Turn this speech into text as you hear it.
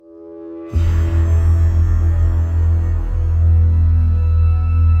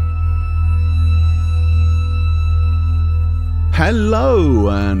Hello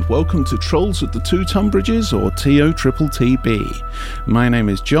and welcome to Trolls at the Two Tunbridges, or TOTTB. My name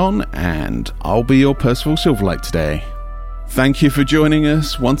is John and I'll be your Percival Silverlight today. Thank you for joining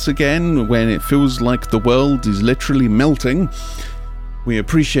us once again when it feels like the world is literally melting. We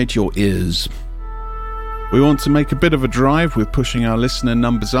appreciate your ears. We want to make a bit of a drive with pushing our listener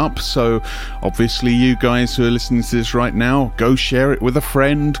numbers up, so obviously you guys who are listening to this right now, go share it with a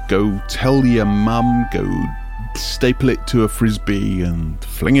friend, go tell your mum, go staple it to a frisbee and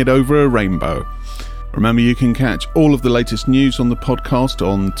fling it over a rainbow. Remember, you can catch all of the latest news on the podcast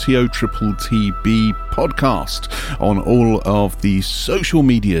on TOTTB Podcast on all of the social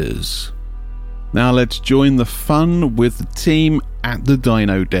medias. Now let's join the fun with the team at the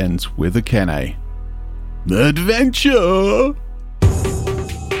Dino Dens with Akene. Adventure!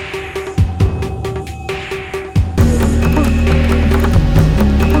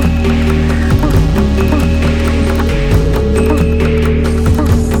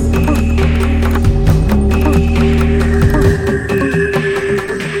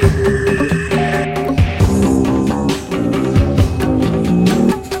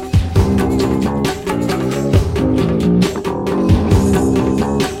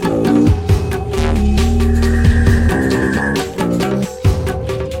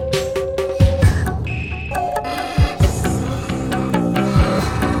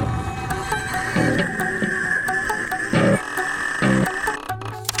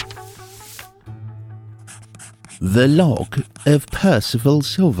 The Log of Percival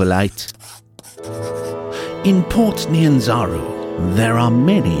Silverlight. In Port Nyanzaru, there are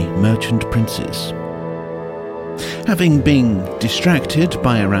many merchant princes. Having been distracted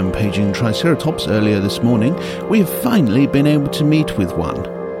by a rampaging Triceratops earlier this morning, we have finally been able to meet with one,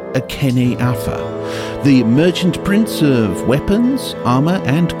 Akene Afa, the merchant prince of weapons, armour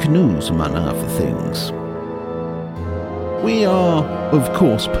and canoes, among other things. We are, of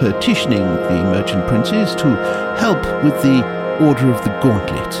course, petitioning the merchant princes to help with the Order of the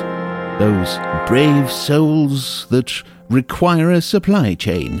Gauntlet, those brave souls that require a supply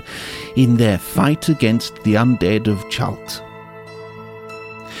chain in their fight against the undead of Chult.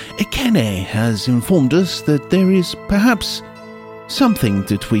 Akene has informed us that there is perhaps something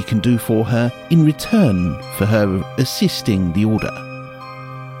that we can do for her in return for her assisting the Order.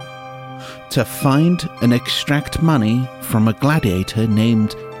 To find and extract money from a gladiator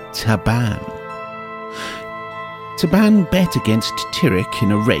named Taban. Taban bet against Tyrek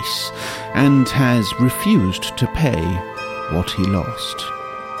in a race and has refused to pay what he lost.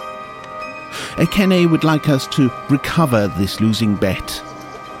 Akene would like us to recover this losing bet.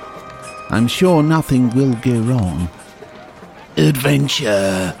 I'm sure nothing will go wrong.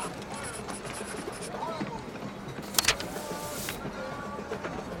 Adventure!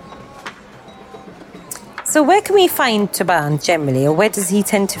 So where can we find Taban generally, or where does he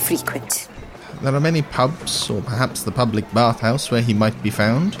tend to frequent? There are many pubs, or perhaps the public bathhouse where he might be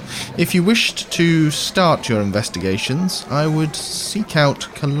found. If you wished to start your investigations, I would seek out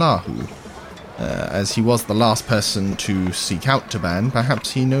Kalahu. As he was the last person to seek out Taban,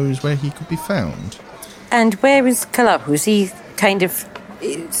 perhaps he knows where he could be found. And where is Kalahu? Is he kind of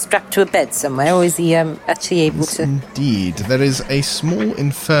strapped to a bed somewhere, or is he actually able to... Indeed. There is a small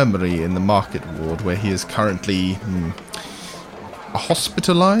infirmary in the market ward where he is currently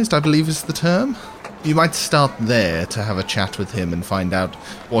hospitalised, I believe is the term. You might start there to have a chat with him and find out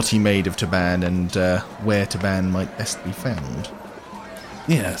what he made of Taban and where Taban might best be found.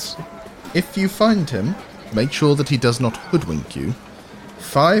 Yes. If you find him, make sure that he does not hoodwink you.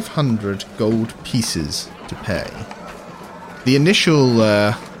 500 gold pieces to pay. The initial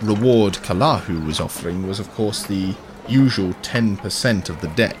reward Kalahu was offering was, of course, the usual 10% of the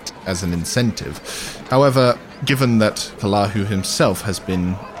debt as an incentive. However, given that Kalahu himself has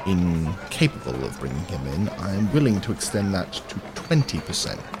been incapable of bringing him in, I am willing to extend that to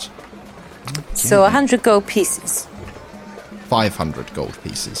 20%. Okay. So 100 gold pieces? 500 gold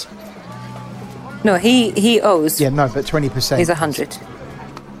pieces. No, he owes... Yeah, no, but 20%. Is 100.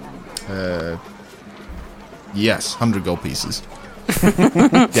 Yes, 100 gold pieces.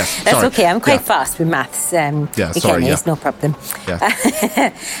 Yes, that's sorry. Okay. I'm quite fast with maths. Sorry. It's no problem. Yeah.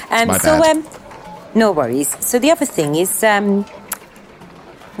 My bad. No worries. So the other thing is,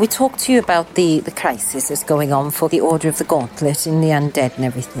 we talked to you about the crisis that's going on for the Order of the Gauntlet and the undead and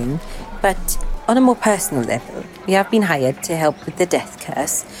everything. But on a more personal level, we have been hired to help with the death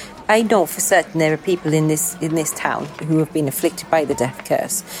curse. I know for certain there are people in this town who have been afflicted by the death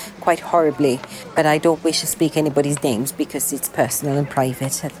curse quite horribly, but I don't wish to speak anybody's names because it's personal and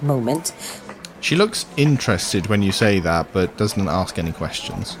private at the moment. She looks interested when you say that, but doesn't ask any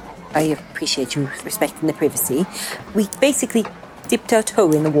questions. I appreciate you respecting the privacy. We basically dipped our toe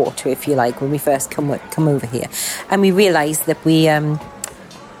in the water, if you like, when we first come over here, and we realised that we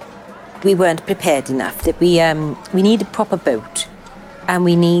weren't prepared enough. That we need a proper boat, and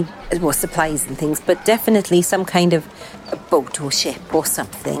we need more supplies and things, but definitely some kind of a boat or ship or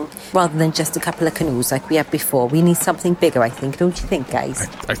something, rather than just a couple of canoes like we had before. We need something bigger, I think. Don't you think, guys?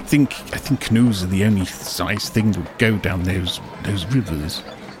 I think canoes are the only size thing that would go down those rivers.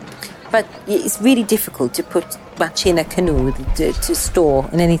 But it's really difficult to put much in a canoe to store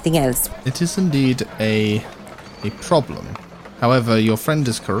and anything else. It is indeed a problem. However, your friend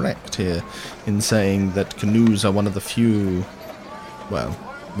is correct here in saying that canoes are one of the few,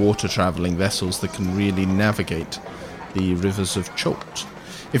 water-travelling vessels that can really navigate the rivers of Chult.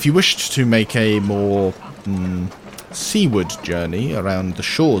 If you wished to make a more seaward journey around the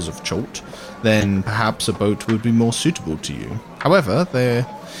shores of Chult, then perhaps a boat would be more suitable to you. However, there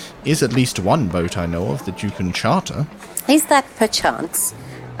is at least one boat I know of that you can charter. Is that perchance?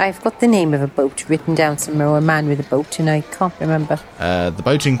 I've got the name of a boat written down somewhere, or a man with a boat, and I can't remember. The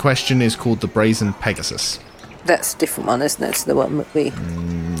boat in question is called the Brazen Pegasus. That's a different one, isn't it? To the one that we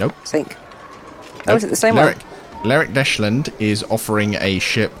Nope. think. Oh, is it the same one? Leric Deshland is offering a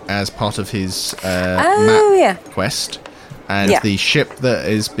ship as part of his map quest. And the ship that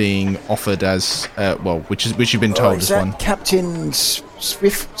is being offered as, which you've been told is one. Captain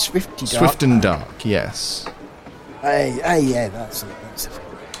Swifty Dark? Swift and Dark, yes. Yeah, that's it.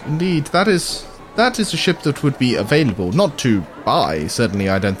 Indeed, that is a ship that would be available, not to buy. Certainly,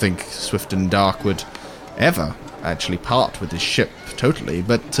 I don't think Swift and Dark would ever actually part with his ship totally,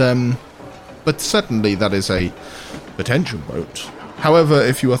 but certainly that is a potential boat. However,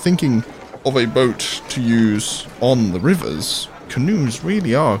 if you are thinking of a boat to use on the rivers, canoes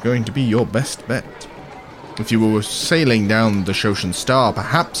really are going to be your best bet. If you were sailing down the Shoshan Star,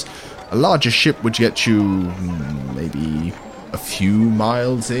 perhaps a larger ship would get you maybe a few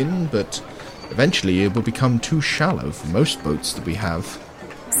miles in, but eventually it will become too shallow for most boats that we have.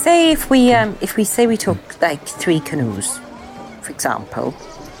 Say if we took like 3 canoes, for example.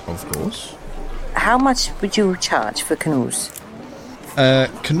 Of course. How much would you charge for canoes?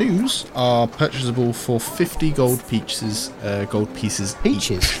 Canoes are purchasable for 50 gold pieces.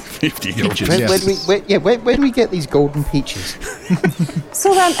 Peaches? 50 gold Peaches, pieces. Where do we get these golden peaches?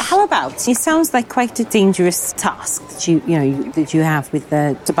 So how about? It sounds like quite a dangerous task that you have with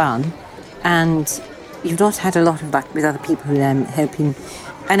Taban, and you've not had a lot of luck with other people helping.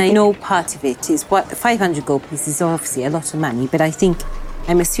 And I know part of it is 500 gold pieces is obviously a lot of money, but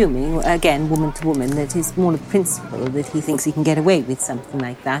I'm assuming, again, woman to woman, that it's more the principle that he thinks he can get away with something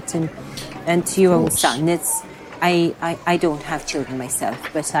like that. And to your own son, I don't have children myself,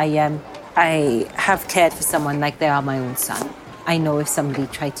 but I have cared for someone like they are my own son. I know if somebody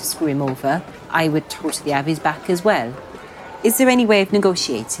tried to screw him over, I would totally have his back as well. Is there any way of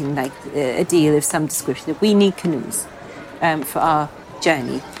negotiating, like a deal of some description, that we need canoes for our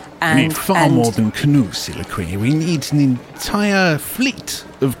journey? We need far more than canoes, Siliqui. We need an entire fleet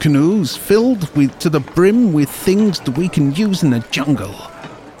of canoes filled to the brim with things that we can use in the jungle.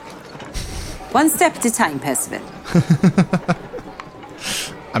 One step at a time, Percival.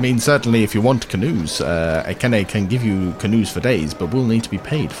 I mean, certainly if you want canoes, Ekene can give you canoes for days, but we'll need to be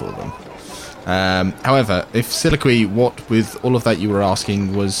paid for them. However, if Siliqui, what with all of that you were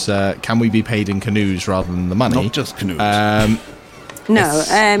asking was, can we be paid in canoes rather than the money? Not just canoes. No,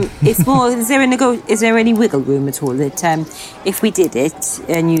 it's more. Is there any wiggle room at all that if we did it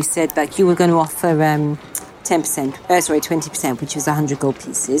and you said like you were going to offer 20%, which was 100 gold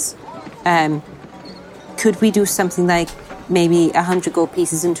pieces, could we do something like maybe 100 gold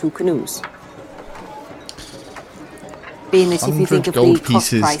pieces and 2 canoes? Being that if you think of the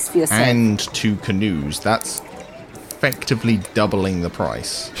cost price for yourself and 2 canoes, that's effectively doubling the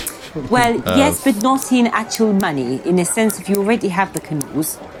price. Well, yes, but not in actual money. In a sense, if you already have the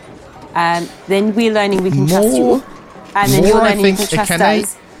canoes, then we're learning we can trust you, and then you're learning you can trust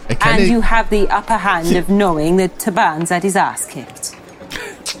us, and you have the upper hand of knowing that Taban's had his ass kicked.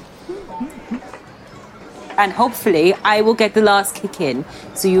 And hopefully, I will get the last kick in,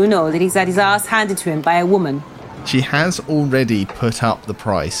 so you know that he's had his ass handed to him by a woman. She has already put up the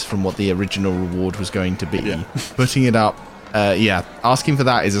price from what the original reward was going to be. Yeah. Putting it up. Asking for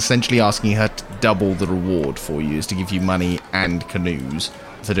that is essentially asking her to double the reward for you, is to give you money and canoes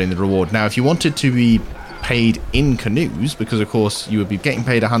for doing the reward. Now, if you wanted to be paid in canoes, because of course you would be getting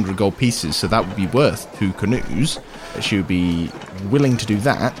paid 100 gold pieces, so that would be worth 2 canoes, she would be willing to do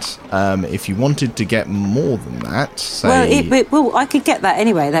that. If you wanted to get more than that, say... Well, I could get that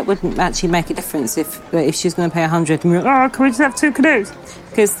anyway. That wouldn't actually make a difference if she's going to pay 100 and we're like, can we just have 2 canoes?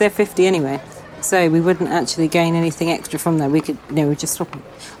 Because they're 50 anyway. So we wouldn't actually gain anything extra from that. We could, we'd just swap them.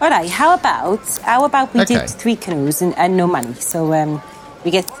 All right, how about we did 3 canoes and no money? So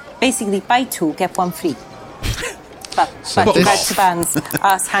we get, basically, buy 2, get 1 free. But Ban's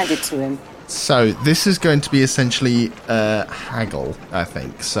ass handed to him. So this is going to be essentially a haggle, I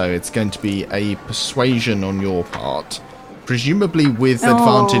think. So it's going to be a persuasion on your part, presumably with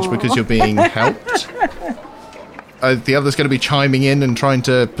advantage because you're being helped. The other's going to be chiming in and trying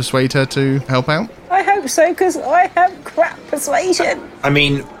to persuade her to help out? I hope so, because I have crap persuasion. I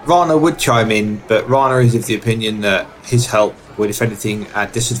mean, Rana would chime in, but Rana is of the opinion that his help would, if anything,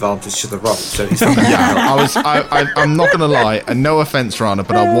 add disadvantage to the roll. So he's I'm not going to lie, and no offence, Rana,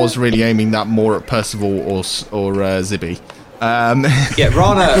 but I was really aiming that more at Percival or Zibby. Yeah,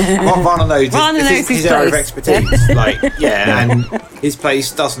 Rana knows this is his area of expertise. And his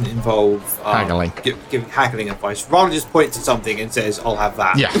place doesn't involve haggling. Giving haggling advice. Rana just points at something and says, "I'll have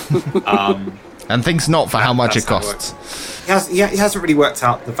that." Yeah. And thinks not for how much it costs. He hasn't really worked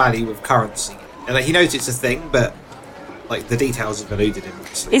out the value of currency, and he knows it's a thing, but the details have eluded him.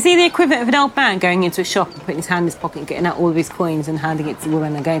 Obviously. Is he the equivalent of an old man going into a shop and putting his hand in his pocket and getting out all of his coins and handing it to the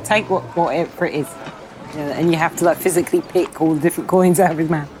woman and going, "Take whatever it is"? And you have to physically pick all the different coins out of his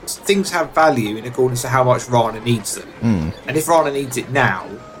mouth. Things have value in accordance to how much Rana needs them. And if Rana needs it now,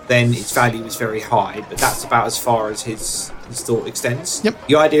 then its value is very high, but that's about as far as his thought extends. Yep.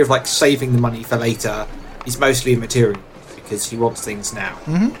 The idea of saving the money for later is mostly immaterial because he wants things now.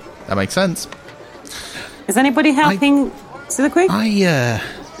 Mm-hmm. That makes sense. Is anybody helping Soliloquy?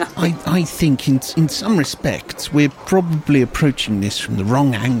 I think in some respects we're probably approaching this from the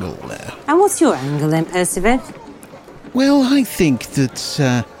wrong angle there. And what's your angle then, Percival? Well, I think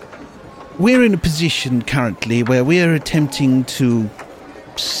that we're in a position currently where we are attempting to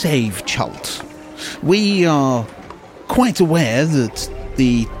save Chult. We are quite aware that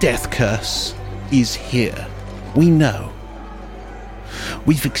the death curse is here. We know.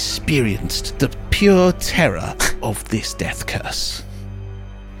 We've experienced the pure terror of this death curse.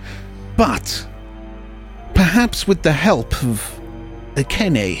 But perhaps with the help of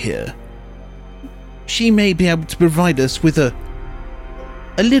Akene here, she may be able to provide us with a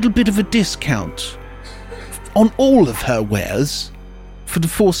little bit of a discount on all of her wares for the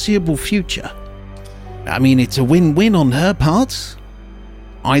foreseeable future. I mean, it's a win-win on her part.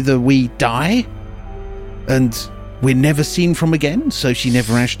 Either we die and we're never seen from again, so she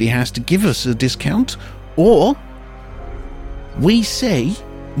never actually has to give us a discount, or we say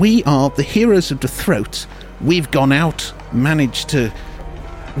we are the heroes of the throat. We've gone out, managed to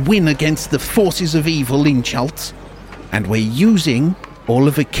win against the forces of evil in Chult, and we're using all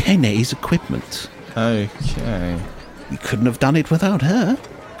of Akene's equipment. Okay. We couldn't have done it without her.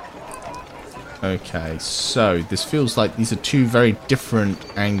 Okay, so this feels like these are 2 very different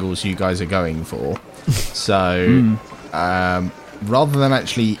angles you guys are going for. So, rather than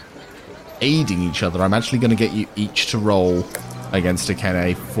actually aiding each other, I'm actually going to get you each to roll against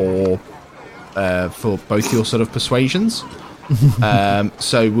Akene for both your sort of persuasions.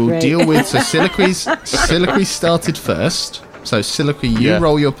 So we'll deal with Soliloquy started first. So Soliloquy, you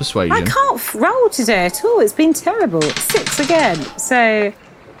roll your persuasion. I can't roll today at all. It's been terrible. 6 again. So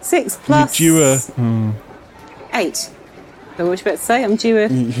 6 plus 8. So what you about to say? I'm due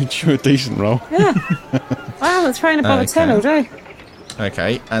You're due a decent roll. Yeah. I haven't thrown above a 10 all day.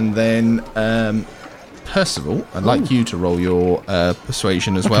 Okay, and then Percival, I'd like you to roll your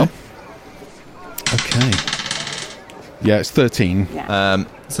persuasion as well. Okay. Yeah, it's 13. Yeah.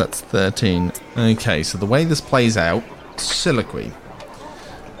 So that's 13. Okay, so the way this plays out, Soliloquy,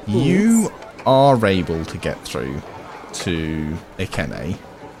 you are able to get through to Akene.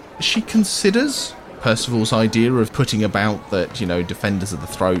 She considers Percival's idea of putting about that, Defenders of the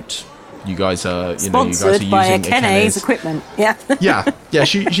Throat. You guys are, Sponsored by Akene's equipment. Yeah. yeah.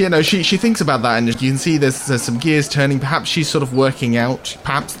 She thinks about that, and you can see there's some gears turning. Perhaps she's sort of working out.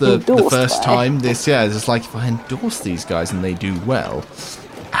 Perhaps the first time it's like, if I endorse these guys and they do well.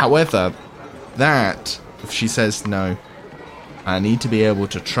 However, if she says no, I need to be able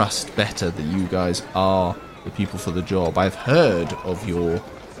to trust better that you guys are the people for the job. I've heard of your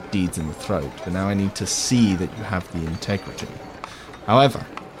deeds in the throat, but now I need to see that you have the integrity. However,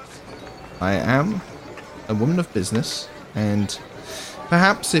 I am a woman of business, and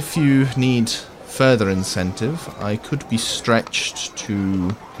perhaps if you need further incentive, I could be stretched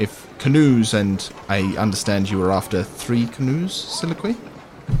to, if canoes, and I understand you were after 3 canoes, Soliloquy?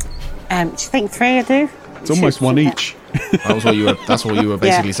 Do you think 3 I do? It's almost 1 each. That's what you were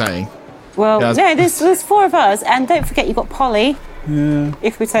basically saying. Well, no, there's 4 of us, and don't forget you've got Polly. Yeah.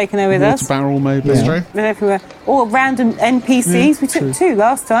 If we're taking her with us. Barrel, maybe. That's true. Everywhere. Or random NPCs. We took 2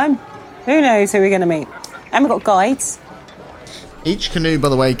 last time. Who knows who we're going to meet? And we've got guides. Each canoe, by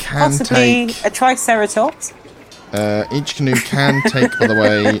the way, can Possibly take... a Triceratops. Each canoe can take, by the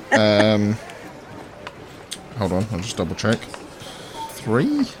way... hold on, I'll just double check.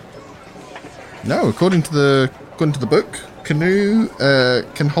 3? No, according to the book, canoe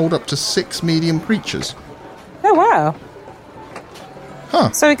can hold up to 6 medium creatures. Oh, wow.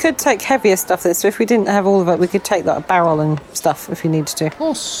 Huh. So we could take heavier stuff. So if we didn't have all of it, we could take like a barrel and stuff if we needed to.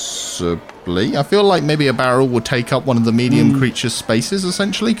 Possibly. I feel like maybe a barrel would take up one of the medium creatures' spaces,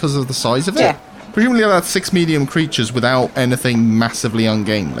 essentially, because of the size of it. Yeah. Presumably that's 6 medium creatures without anything massively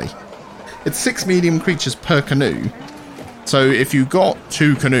ungainly. It's 6 medium creatures per canoe. So if you got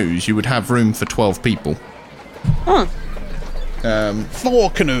 2 canoes, you would have room for 12 people. 4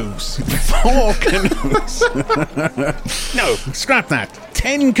 canoes. 4 canoes. No, scrap that.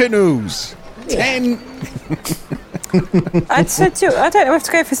 10 canoes. 10. I'd say 2. I don't know if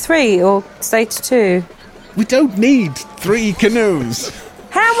to go for 3 or stay to 2. We don't need 3 canoes.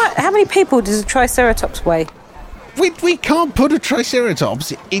 How many people does a Triceratops weigh? We can't put a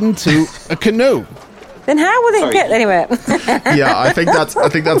Triceratops into a canoe. Then how will it get anywhere? Yeah, I think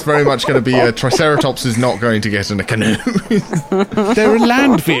that's very much going to be a Triceratops is not going to get in a canoe. They're a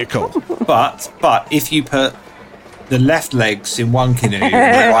land vehicle. But if you put the left legs in one canoe and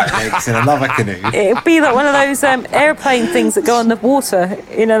the right legs in another canoe, It'd be like one of those airplane things that go on the water,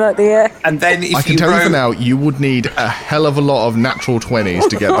 you know, like the... and then if I can you tell you row, for now, you would need a hell of a lot of natural 20s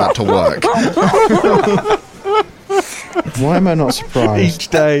to get that to work. Why am I not surprised? Each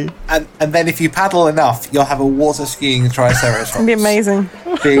day. and then if you paddle enough, you'll have a water skiing Triceratops. It'd be amazing.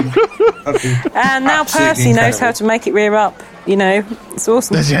 Big, And now absolutely Percy knows how incredible. to make it rear up, you know. It's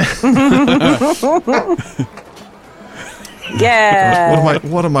awesome. Yeah.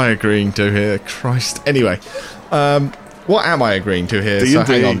 What am I agreeing to here? Christ. Anyway, what am I agreeing to here? D&D. So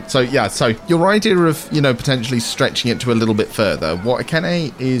hang on. So your idea of, potentially stretching it to a little bit further, what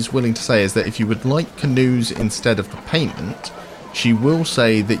Akene is willing to say is that if you would like canoes instead of the payment, she will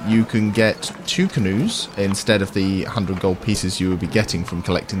say that you can get 2 canoes instead of the 100 gold pieces you would be getting from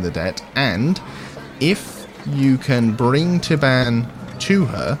collecting the debt, and if you can bring Tiban to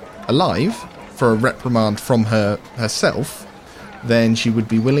her alive for a reprimand from herself, then she would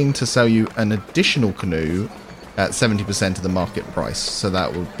be willing to sell you an additional canoe at 70% of the market price. So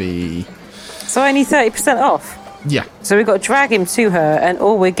that would be... So only 30% off? Yeah. So we've got to drag him to her, and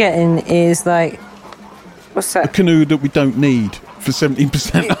all we're getting is like... What's A that? canoe that we don't need for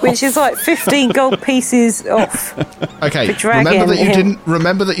 70% off. Which is like 15 gold pieces off. Okay, For dragging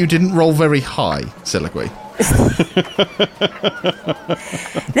remember that you didn't roll very high, Soliloquy.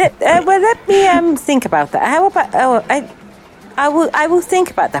 Let me think about that. How about... I will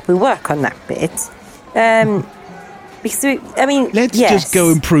think about that. We'll work on that bit. Because Let's yes. just go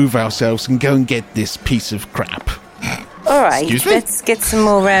improve ourselves and go and get this piece of crap. All right, Excuse me? let's get some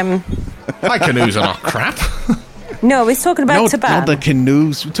more... My canoes are not crap. No, we're talking about Not Taban. the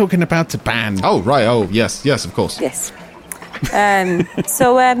canoes. We're talking about Taban. Oh, right. Oh, yes, of course. Yes.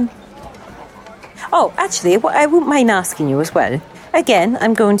 Oh, actually, I wouldn't mind asking you as well. Again,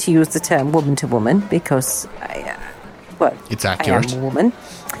 I'm going to use the term woman to woman because It's accurate. I am a woman.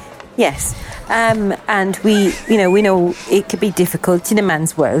 Yes. And we know it could be difficult in a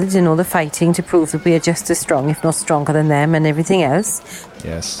man's world, the fighting to prove that we are just as strong, if not stronger than them and everything else.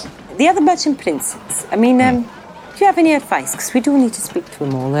 Yes. The other merchant princes, do you have any advice? Because we do need to speak to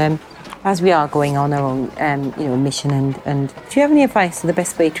them all, as we are going on our own, mission. And do you have any advice on the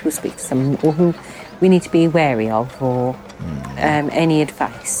best way to speak to someone, or who we need to be wary of, or any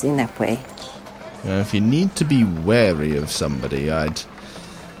advice in that way? If you need to be wary of somebody,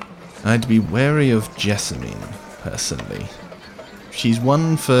 I'd be wary of Jessamine, personally. She's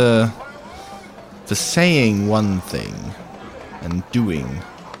one for saying one thing and doing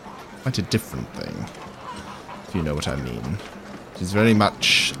quite a different thing, if you know what I mean. She's very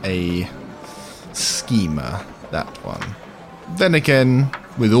much a schemer, that one. Then again,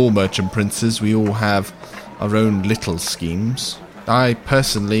 with all merchant princes, we all have our own little schemes. I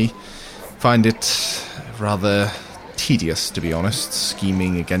personally find it rather tedious, to be honest,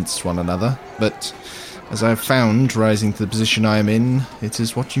 scheming against one another, but as I've found, rising to the position I am in, it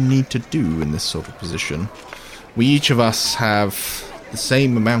is what you need to do in this sort of position. We each of us have the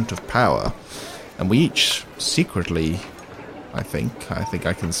same amount of power, and we each secretly, I think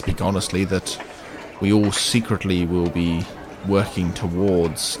I can speak honestly, that we all secretly will be working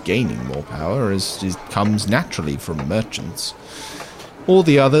towards gaining more power, as it comes naturally from merchants. All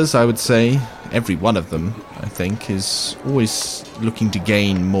the others, I would say, every one of them, I think, is always looking to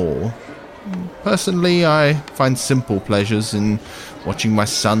gain more. Personally, I find simple pleasures in watching my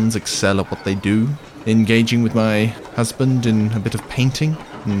sons excel at what they do, engaging with my husband in a bit of painting,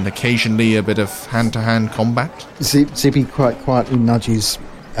 and occasionally a bit of hand-to-hand combat. Zippy quite quietly nudges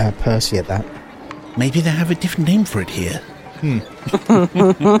Percy at that. Maybe they have a different name for it here.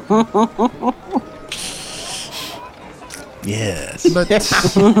 Yes. But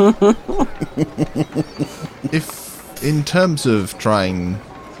if, in terms of trying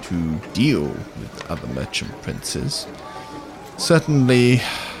to deal with other merchant princes, certainly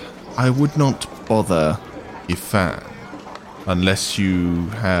I would not bother Ifan unless you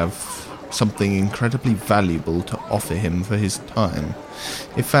have something incredibly valuable to offer him for his time.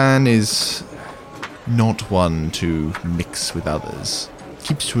 Ifan is not one to mix with others,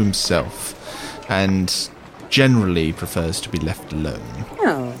 keeps to himself, and generally prefers to be left alone.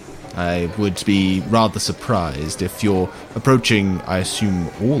 Oh. I would be rather surprised if you're approaching, I assume,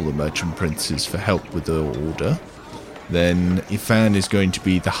 all the merchant princes for help with the order. Then Ifan is going to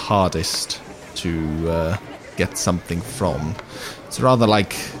be the hardest to get something from. It's rather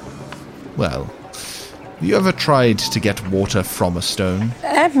like, well, have you ever tried to get water from a stone?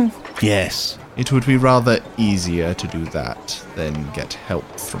 Yes. It would be rather easier to do that than get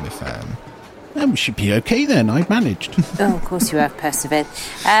help from Ifan. We should be okay then. I managed. Oh, of course you have persevered.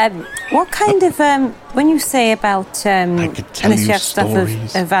 What kind of, when you say about, I could tell unless you you have stuff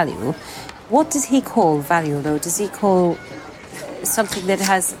stories. of value, what does he call value, though? Does he call something that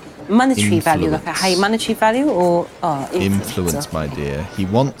has monetary value, like a high monetary value, or Influence, my dear. He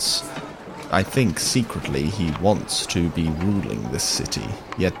wants, I think secretly, he wants to be ruling this city,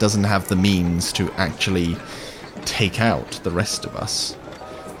 yet doesn't have the means to actually take out the rest of us.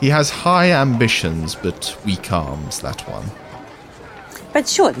 He has high ambitions, but weak arms, that one. But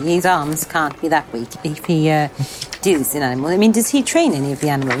surely his arms can't be that weak if he deals in animals. I mean, does he train any of the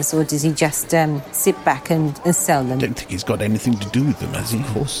animals, or does he just sit back and sell them? I don't think he's got anything to do with them, has he? Of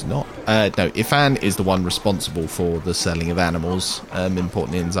course not. No, Ifan is the one responsible for the selling of animals,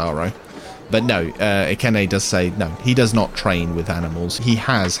 importantly in Zaro. But no, Ikene does say, no, he does not train with animals. He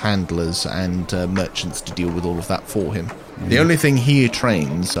has handlers and merchants to deal with all of that for him. The only thing he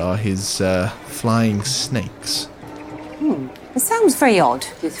trains are his flying snakes. It sounds very odd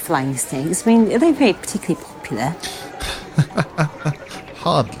with flying snakes. I mean, are they very particularly popular?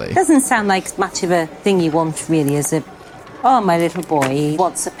 Hardly. Doesn't sound like much of a thing you want, really, as a, oh, my little boy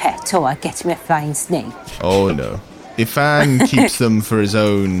wants a pet, or I get him a flying snake. Oh, no. Ifan keeps them for his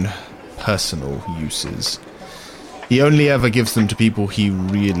own personal uses. He only ever gives them to people he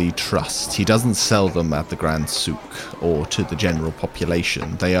really trusts. He doesn't sell them at the Grand Souk or to the general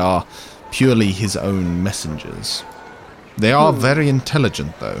population. They are purely his own messengers. They are very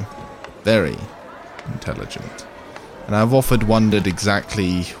intelligent, though. Very intelligent. And I've often wondered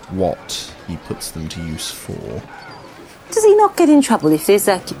exactly what he puts them to use for. Does he not get in trouble if there's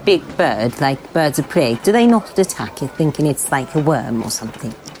like a big bird, like birds of prey? Do they not attack it thinking it's like a worm or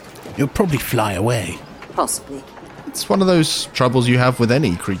something? He'll probably fly away. Possibly. It's one of those troubles you have with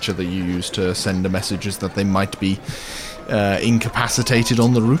any creature that you use to send a message, is that they might be incapacitated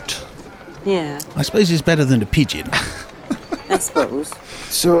on the route. Yeah, I suppose it's better than a pigeon. I suppose.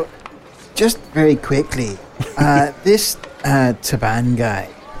 So, just very quickly, this Taban guy,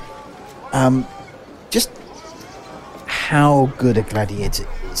 just how good a gladiator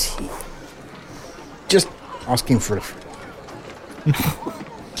is he? Just asking for a friend.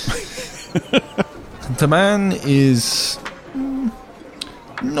 The man is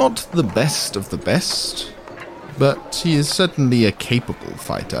not the best of the best, but he is certainly a capable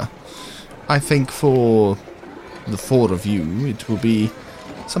fighter. I think for the four of you, it will be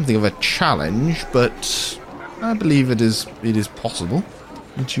something of a challenge, but I believe it is possible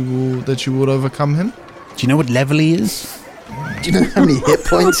that you will overcome him. Do you know what level he is? Do you know how many hit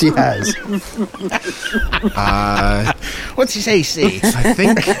points he has? What's his AC? I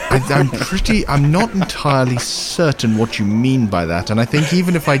think I'm not entirely certain what you mean by that, and I think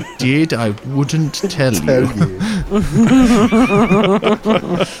even if I did, I wouldn't tell you.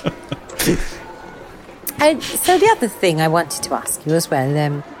 So the other thing I wanted to ask you as well,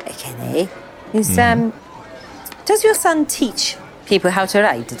 Ikene, is does your son teach people how to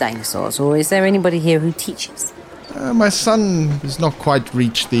ride the dinosaurs, or is there anybody here who teaches? My son has not quite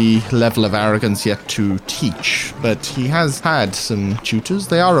reached the level of arrogance yet to teach, but he has had some tutors.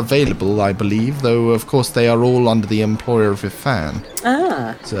 They are available, I believe, though of course they are all under the employer of Ifan.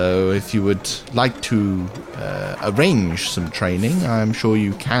 Ah. So if you would like to arrange some training, I'm sure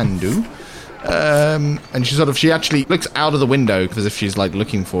you can do. And she actually looks out of the window as if she's like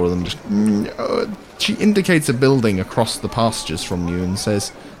looking for them. She indicates a building across the pastures from you and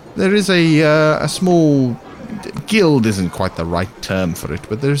says, There is a small... Guild isn't quite the right term for it,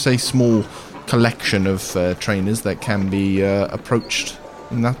 but there's a small collection of trainers that can be approached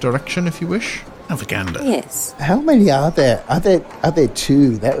in that direction if you wish. Avagander. Yes. How many are there? Are there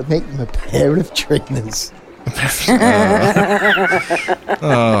two? That would make them a pair of trainers.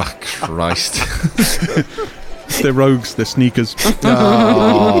 Oh, Christ. They're rogues, they're sneakers.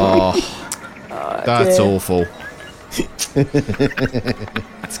 Oh, that's awful.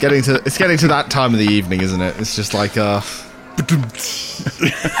 It's getting to that time of the evening, isn't it? It's just like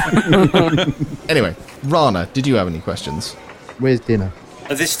Anyway, Rana, did you have any questions? Where's dinner?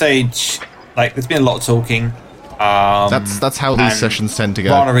 At this stage, like, there's been a lot of talking. That's how these sessions tend to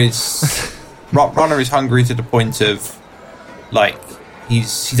go. Rana is hungry to the point of, like,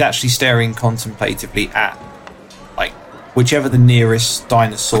 he's actually staring contemplatively at, like, whichever the nearest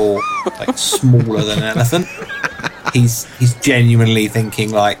dinosaur, like, smaller than an elephant. He's genuinely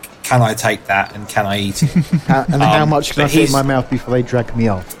thinking, like, can I take that and can I eat it? How much can I fit in my mouth before they drag me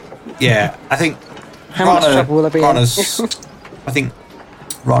off? Yeah, I think How much trouble will I be in? I think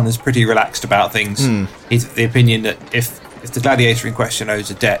Rana's pretty relaxed about things. He's of the opinion that if the gladiator in question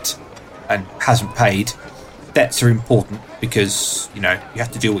owes a debt and hasn't paid, debts are important because, you know, you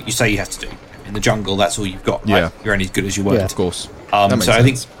have to do what you say you have to do. In the jungle, that's all you've got. Yeah. Right? You're only as good as your word. Yeah, of course. So I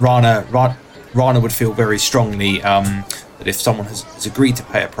think Rana would feel very strongly that if someone has agreed to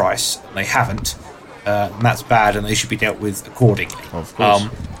pay a price and they haven't, that's bad and they should be dealt with accordingly. Of course.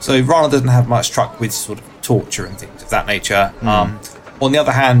 So Rana doesn't have much truck with sort of torture and things of that nature. On the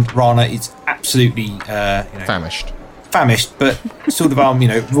other hand, Rana is absolutely famished, but sort of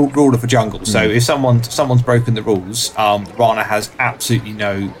ruler of a jungle. So if someone's broken the rules, Rana has absolutely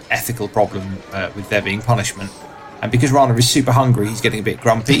no ethical problem with there being punishment. And because Rana is super hungry, he's getting a bit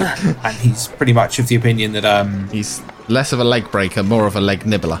grumpy, and he's pretty much of the opinion that he's less of a leg breaker, more of a leg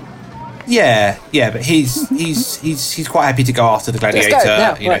nibbler. Yeah, but he's quite happy to go after the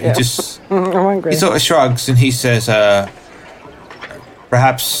gladiator. He sort of shrugs and he says,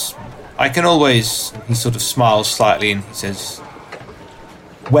 "Perhaps I can always." He sort of smiles slightly and he says,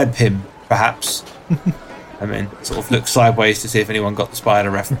 "Web him, perhaps." I mean, sort of looks sideways to see if anyone got the spider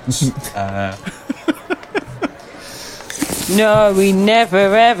reference. No, we never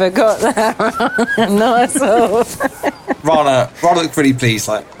ever got that wrong. Not at all. Rana looked pretty pleased.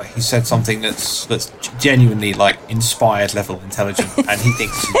 Like he said something that's genuinely like inspired level intelligent, and he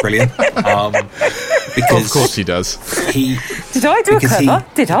thinks this is brilliant. Because of course he does. Did I do a clever?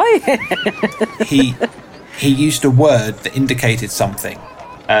 Did I? he used a word that indicated something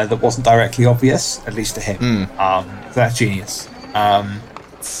that wasn't directly obvious, at least to him. So that's genius. And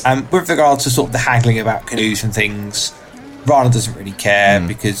with regard to sort of the haggling about canoes and things, Rana doesn't really care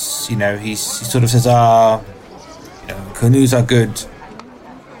because, you know, he sort of says, canoes are good.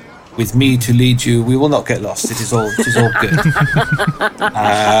 With me to lead you, we will not get lost. It is all good.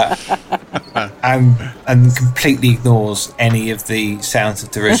 And completely ignores any of the sounds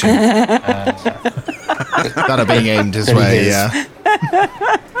of derision. That are being aimed his way, yeah.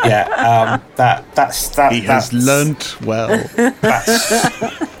 Yeah, that's He has learnt well.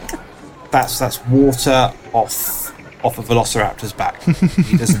 That's water off a velociraptor's back.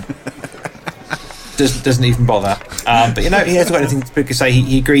 He doesn't even bother. But he hasn't got anything to say.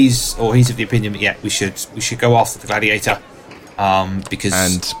 He agrees, or he's of the opinion that we should go after the gladiator.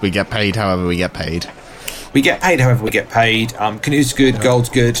 Because we get paid however we get paid. We get paid however we get paid. Canoe's good, gold's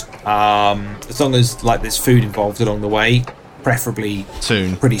good. As long as like there's food involved along the way, preferably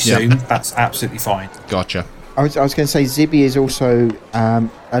pretty soon. Yep. That's absolutely fine. Gotcha. I was going to say Zibby is also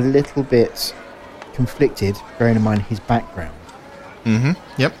a little bit conflicted, bearing in mind his background.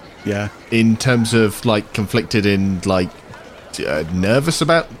 Yep. Yeah. In terms of like conflicted in like nervous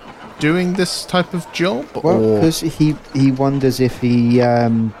about doing this type of job. Well, because he wonders if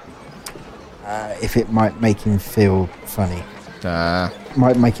it might make him feel funny.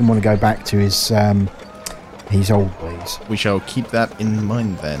 Might make him want to go back to his old ways. We shall keep that in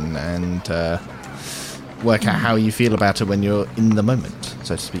mind then, and work out how you feel about it when you're in the moment,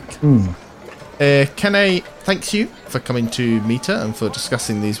 so to speak. Kene thanks you for coming to meet her and for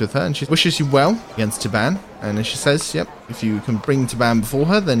discussing these with her, and she wishes you well against Taban. And as she says, if you can bring Taban before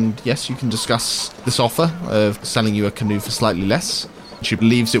her, then yes, you can discuss this offer of selling you a canoe for slightly less. She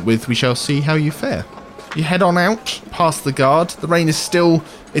leaves it with, we shall see how you fare. You head on out, past the guard. The rain is still,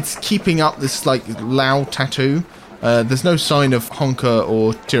 it's keeping up this like Lao tattoo. There's no sign of Honka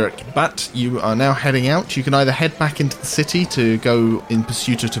or Tirek, but you are now heading out. You can either head back into the city to go in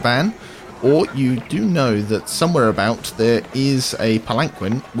pursuit of Taban, or you do know that somewhere about there is a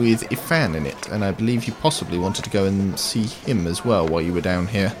palanquin with Ifan in it, and I believe you possibly wanted to go and see him as well while you were down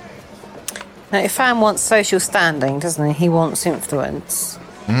here. Now, Ifan wants social standing, doesn't he? He wants influence.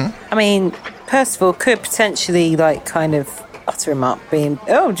 Mm-hmm. I mean, Percival could potentially, like, kind of utter him up, being,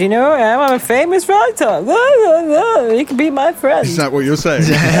 oh, do you know who I am? I'm a famous writer. You can be my friend. Is that what you're saying?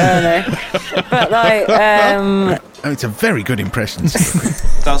 I don't know. But, like, Oh, it's a very good impression.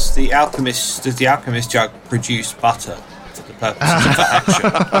 Does the alchemist jug produce butter for the purposes of that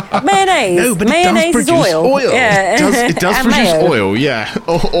action? Mayonnaise. No, but mayonnaise it does is produce oil. Yeah. It does And produce mayo. oil, yeah.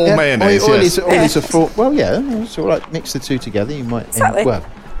 Or mayonnaise, oil yes. is a form. Well, yeah, sort of like mix the two together. You might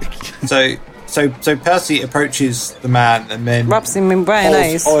Exactly. So Percy approaches the man and then Rubs him in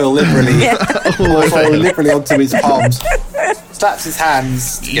mayonnaise. pours oil liberally, pours oil liberally onto his palms, slaps his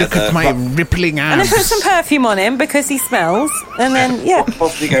hands Look together. at my rippling And then put abs. some perfume on him because he smells. And then, yeah, What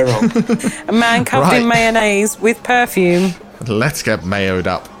possibly go wrong? a man covered in Right. mayonnaise with perfume. Let's get mayoed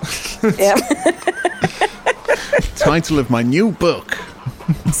up. Yeah. Title of my new book.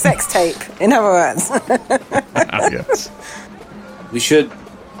 Sex tape, in other words. Yes. We should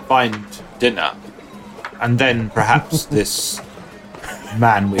find dinner, and then perhaps this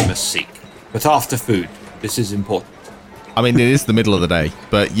man we must seek. But after food, this is important. I mean, it is the middle of the day,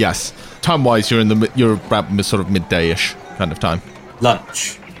 but yes, time-wise, you're about sort of midday-ish kind of time.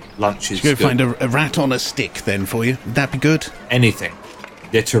 Lunch is Go good. find a rat on a stick then for you. Would that be good? Anything,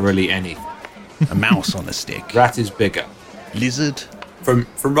 literally anything. A mouse on a stick. Rat is bigger. Lizard. From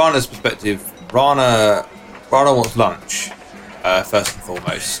Rana's perspective, Rana wants lunch first and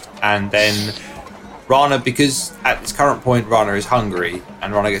foremost, and then Rana, because at this current point Rana is hungry,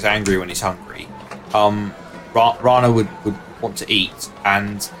 and Rana gets angry when he's hungry. Rana would want to eat,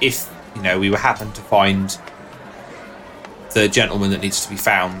 and if we were happen to find the gentleman that needs to be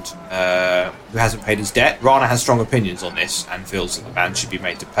found who hasn't paid his debt, Rana has strong opinions on this and feels that the man should be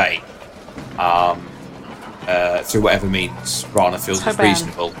made to pay. Through whatever means Rana feels is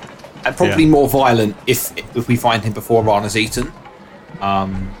reasonable, and probably more violent if we find him before Rana's eaten,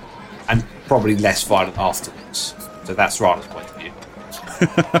 and probably less violent afterwards. So that's Rana's point of view.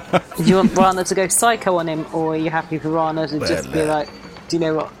 Do you want Rana to go psycho on him, or are you happy for Rana to just be like, do you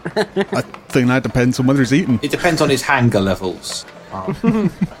know what? I think that depends on whether he's eaten. It depends on his hunger levels.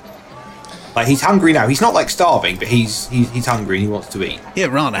 Like, he's hungry now. He's not like starving, but he's hungry and he wants to eat. Yeah,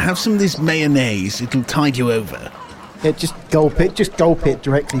 Rana, have some of this mayonnaise. It'll tide you over. Yeah, just gulp it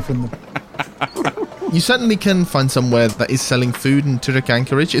directly from the. You certainly can find somewhere that is selling food in Turek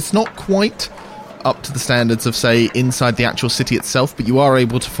Anchorage. It's not quite up to the standards of, say, inside the actual city itself, but you are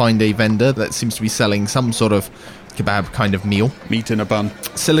able to find a vendor that seems to be selling some sort of kebab kind of meal. Meat in a bun.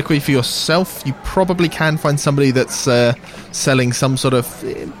 Soliloquy for yourself, you probably can find somebody that's selling some sort of,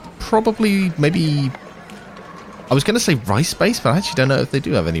 probably, maybe, I was going to say rice-based, but I actually don't know if they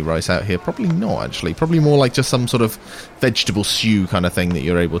do have any rice out here. Probably not, actually. Probably more like just some sort of vegetable stew kind of thing that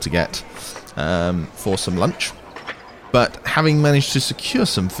you're able to get for some lunch. But having managed to secure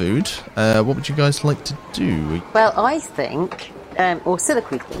some food, what would you guys like to do? Well, I think, or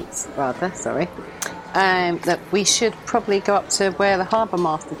Soliloquy thinks, rather, sorry, that we should probably go up to where the harbour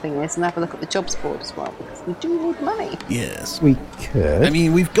master thing is and have a look at the jobs board as well, because we do need money. Yes. We could. I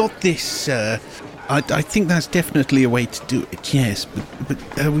mean, we've got this... I think that's definitely a way to do it, yes. But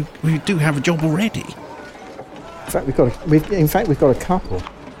we do have a job already. In fact, we've got a couple.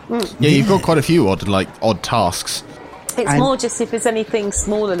 Yeah, you've got quite a few odd tasks. It's more just if there's anything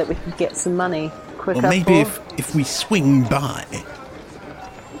smaller that we can get some money quicker. Or maybe for. if we swing by,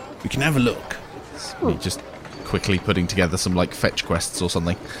 we can have a look. You're just quickly putting together some, fetch quests or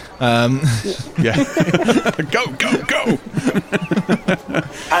something. Yeah. Go!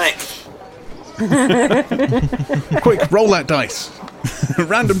 Panic! Quick, roll that dice.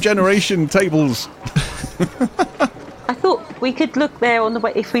 Random generation tables. I thought we could look there on the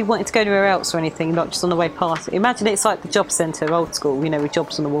way if we wanted to go anywhere else or anything, not just on the way past. Imagine it's like the job centre, old school, with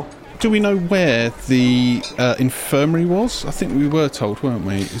jobs on the wall. Do we know where the infirmary was? I think we were told, weren't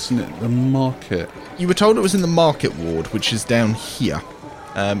we? Isn't it the market? You were told it was in the market ward, which is down here.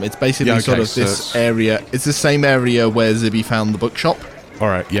 It's basically sort of this area. It's the same area where Zibby found the bookshop. All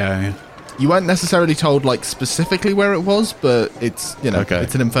right, yeah. You weren't necessarily told, specifically where it was, but it's, Okay.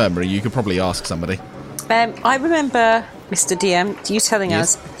 it's an infirmary. You could probably ask somebody. I remember, Mr. DM, you telling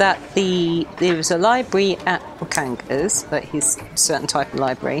us that there was a library at Wakanga's, like his certain type of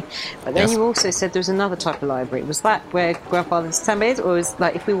library, but then you also said there was another type of library. Was that where Grandfather's Temple is, or is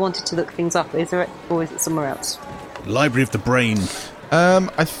if we wanted to look things up, or is it somewhere else? Library of the Brain.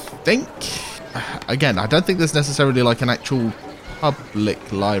 I think, again, I don't think there's necessarily an actual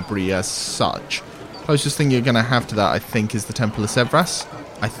public library as such. Closest thing you're going to have to that, I think, is the Temple of Sevras.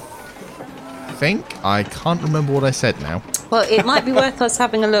 I can't remember what I said now. Well, it might be worth us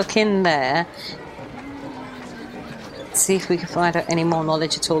having a look in there. See if we can find out any more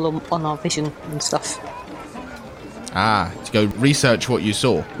knowledge at all on our vision and stuff. To go research what you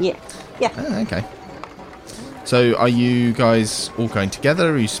saw. Yeah. Okay. So, are you guys all going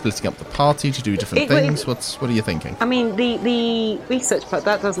together? Are you splitting up the party to do different things? What are you thinking? I mean, the research part,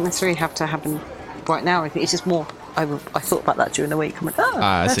 that doesn't necessarily have to happen right now. It's just more. I thought about that during the week. I went,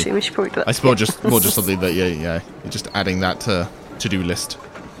 actually, we should probably do that. I suppose more just something that you're just adding that to-do list.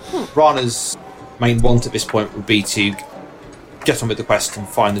 Rana's main want at this point would be to get on with the quest and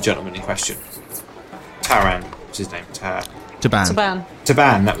find the gentleman in question. Taran, what's his name?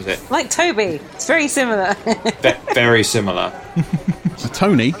 Taban, that was it. Like Toby. It's very similar. Very similar.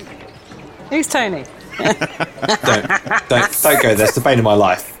 Tony? Who's Tony? Don't go there. It's the bane of my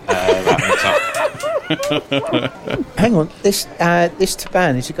life. Hang on, this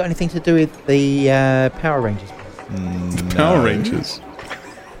Taban, has it got anything to do with the Power Rangers? No. Power Rangers?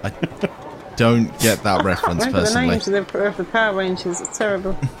 I don't get that reference personally. The names of the Power Rangers are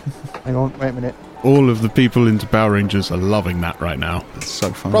terrible. Hang on, wait a minute. All of the people into Power Rangers are loving that right now. It's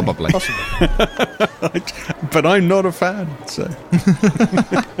so funny. Probably. But I'm not a fan, so...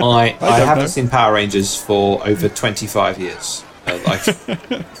 I haven't seen Power Rangers for over 25 years.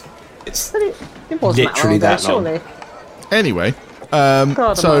 It's it wasn't literally that long. Surely. Anyway,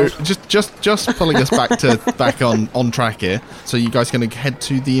 so just pulling us back on track here. So you guys going to head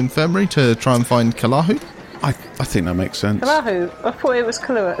to the infirmary to try and find Kalahu? I think that makes sense. Kalahu. I thought it was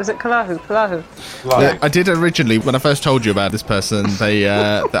Kalua. Is it Kalahu? Kalahu. Yeah, I did originally, when I first told you about this person,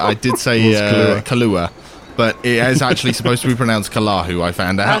 that I did say Kalua, but it is actually supposed to be pronounced Kalahu, I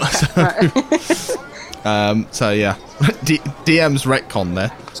found out. Okay. So yeah, DM's retcon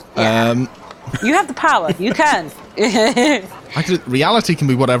there. Yeah. You have the power. You can. Reality can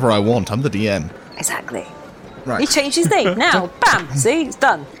be whatever I want. I'm the DM. Exactly. Right. He changed his name. Now, bam. See, it's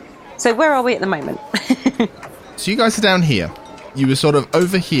done. So where are we at the moment? So you guys are down here. You were sort of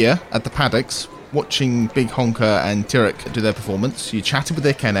over here at the paddocks, watching Big Honker and Tyrek do their performance. You chatted with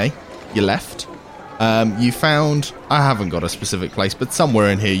Ikene. You left. You found, I haven't got a specific place, but somewhere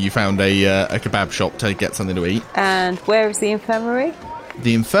in here you found a kebab shop to get something to eat. And where is the infirmary?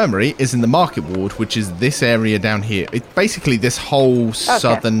 The infirmary is in the market ward, which is this area down here. It's basically this whole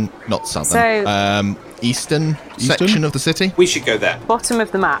eastern section of the city. We should go there. Bottom of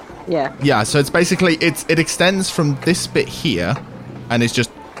the map, yeah. Yeah, so it's basically, it extends from this bit here, and it's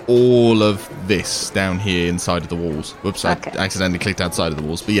just all of this down here inside of the walls. Whoops, okay. I accidentally clicked outside of the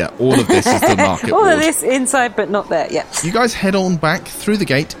walls. But yeah, all of this is the market all ward. of this inside, but not there, yeah. You guys head on back through the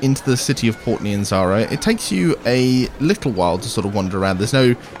gate into the city of Port Nyanzara. It takes you a little while to sort of wander around. There's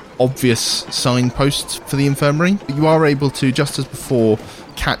no obvious signposts for the infirmary, but you are able to, just as before,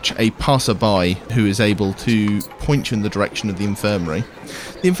 catch a passerby who is able to point you in the direction of the infirmary.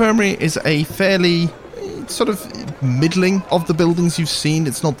 The infirmary is a fairly sort of middling of the buildings you've seen.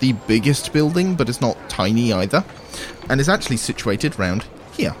 It's not the biggest building, but it's not tiny either, and is actually situated round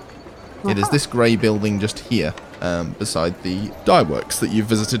here. It is this grey building just here, beside the dye works that you've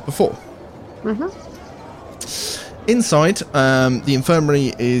visited before. Inside, the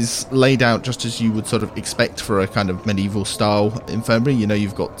infirmary is laid out just as you would sort of expect for a kind of medieval style infirmary. You know,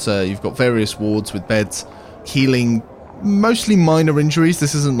 you've got various wards with beds, healing mostly minor injuries.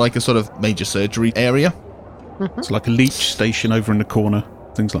 This isn't like a sort of major surgery area. It's like a leech station over in the corner,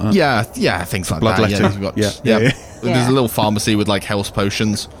 things like that. Yeah, things like bloodletting. that. Yeah. There's a little pharmacy with like health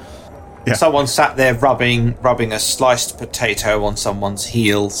potions. Yeah. Someone sat there rubbing a sliced potato on someone's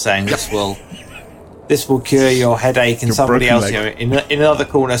heel, saying this will cure your headache. And somebody else, in another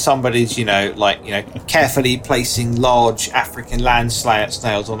corner, somebody's carefully placing large African land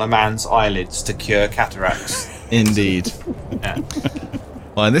snails on a man's eyelids to cure cataracts. Indeed. Yeah.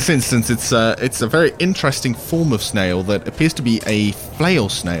 Well, in this instance, it's a very interesting form of snail that appears to be a flail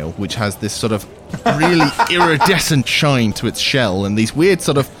snail, which has this sort of really iridescent shine to its shell and these weird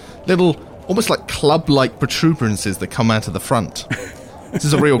sort of little, almost like club-like protuberances that come out of the front. This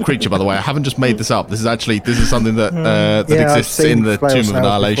is a real creature, by the way. I haven't just made this up. This is something that exists in the Tomb of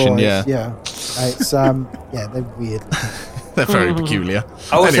Annihilation. It's they're weird. They're very peculiar.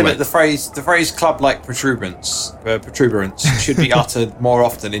 I also think the phrase club-like protuberance should be uttered more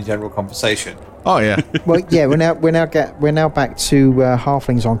often in general conversation. Oh yeah. Well, yeah, we're now back to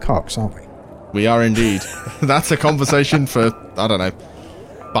halflings on cocks, aren't we? We are indeed. That's a conversation for, I don't know,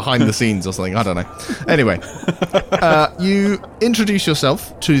 behind the scenes or something. I don't know. Anyway, you introduce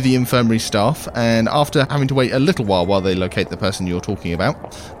yourself to the infirmary staff, and after having to wait a little while they locate the person you're talking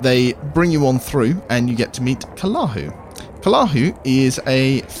about, they bring you on through, and you get to meet Kalahu. Kalahu is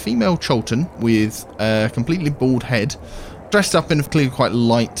a female Cholton with a completely bald head, dressed up in clearly quite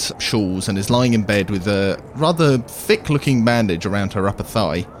light shawls, and is lying in bed with a rather thick-looking bandage around her upper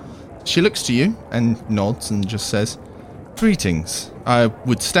thigh. She looks to you and nods and just says, "Greetings. I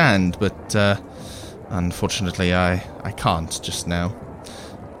would stand, but unfortunately I can't just now.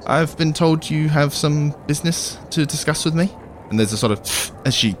 I've been told you have some business to discuss with me." And there's a sort of,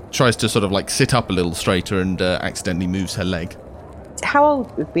 as she tries to sort of like sit up a little straighter and accidentally moves her leg. How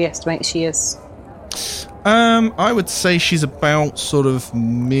old would we estimate she is? I would say she's about sort of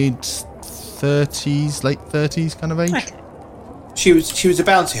mid-30s, late 30s kind of age. Okay. She was a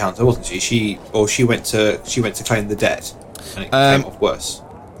bounty hunter, wasn't she? She went to claim the debt, and it came off worse.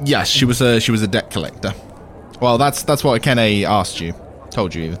 Yes, she was a debt collector. Well, that's what Akene asked you,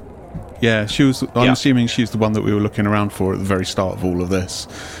 told you even. Yeah, she was. I'm assuming she's the one that we were looking around for at the very start of all of this,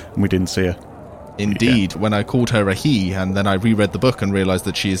 and we didn't see her. Indeed, when I called her a he, and then I reread the book and realised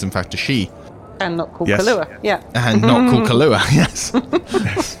that she is in fact a she. And not called Kalua, yeah. And not called Kalua, yes.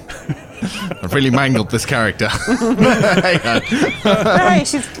 I've really mangled this character. Hey,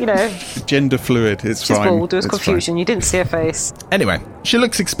 she's, Gender fluid, it's she's fine. bald, there was It's confusion, fine. you didn't see her face. Anyway, she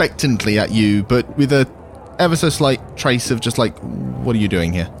looks expectantly at you, but with a ever so slight trace of just like, what are you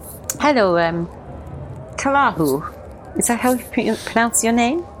doing here? Hello, Kalahu. Is that how you pronounce your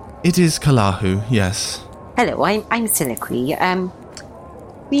name? It is Kalahu, yes. Hello, I'm Siliqui.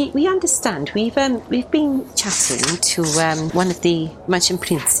 We understand. We've been chatting to one of the merchant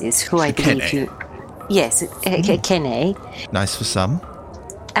princes who I believe Akene. you. Yes, Akene. Nice for some.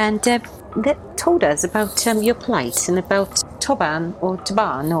 And they told us about your plight and about Toban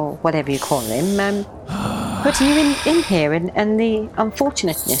or whatever you call him, putting you in here and the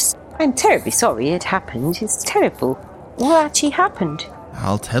unfortunateness. I'm terribly sorry it happened. It's terrible. What actually happened?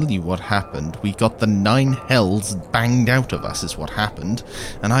 I'll tell you what happened. We got the 9 hells banged out of us is what happened.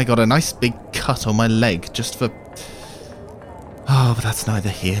 And I got a nice big cut on my leg just for... Oh, but that's neither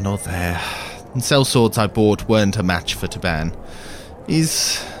here nor there. And sellswords I bought weren't a match for Taban.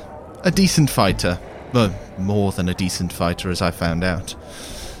 He's a decent fighter. Well, more than a decent fighter, as I found out.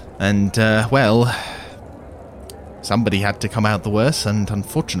 And, well... somebody had to come out the worse, and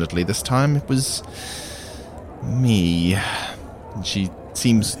unfortunately this time it was... me. She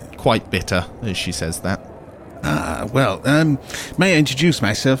seems quite bitter as she says that. May I introduce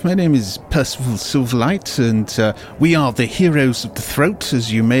myself? My name is Percival Silverlight, and we are the Heroes of the Throat,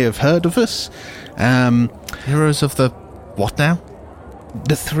 as you may have heard of us. Heroes of the... what now?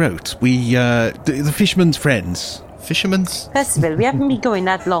 The Throat. We, the Fisherman's Friends. Fisherman's? Percival, we haven't been going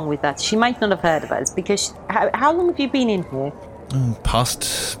that long with that. She might not have heard of us, because... How long have you been in here?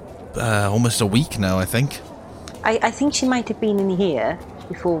 Past almost a week now, I think. I think she might have been in here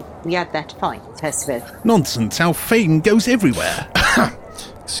before we had that fight, Percival. Nonsense, our fame goes everywhere.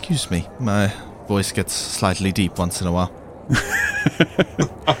 Excuse me, my voice gets slightly deep once in a while.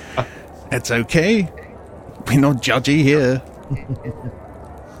 That's okay. We're not judgy here.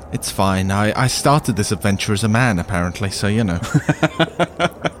 It's fine. I started this adventure as a man, apparently, so you know.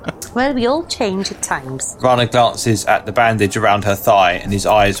 Well, we all change at times. Rana glances at the bandage around her thigh, and his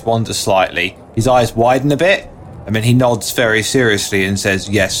eyes wander slightly. His eyes widen a bit, and then he nods very seriously and says,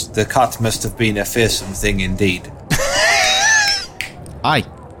 "Yes, the cut must have been a fearsome thing indeed." Aye.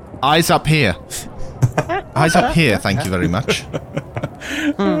 Eyes up here. Eyes up here, thank you very much.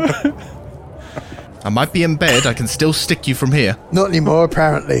 I might be in bed, I can still stick you from here. Not anymore,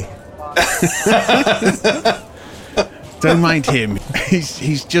 apparently. Don't mind him.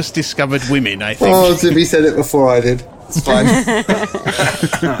 He's just discovered women, I think. Oh, Zibby said it before I did. It's fine.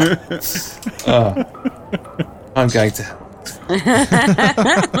 I'm going to...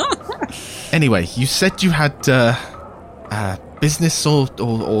 Anyway, you said you had business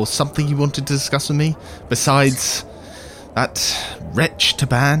or something you wanted to discuss with me, besides that wretch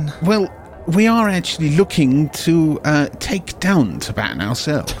Taban? Well, we are actually looking to take down Taban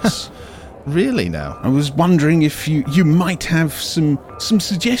ourselves. Really now? I was wondering if you might have some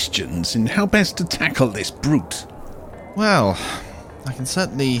suggestions in how best to tackle this brute. Well, I can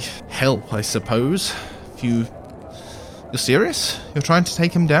certainly help, I suppose. If you're serious? You're trying to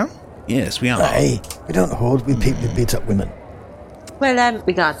take him down? Yes, we are. Hey, we don't hold with people who beat up women. Well,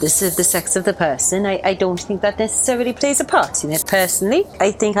 regardless of the sex of the person, I don't think that necessarily plays a part in it. Personally,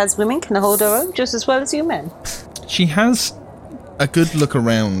 I think as women can hold our own just as well as you men. She has a good look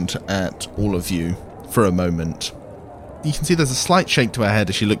around at all of you for a moment. You can see there's a slight shake to her head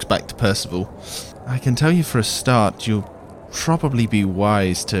as she looks back to Percival. I can tell you for a start, you'll probably be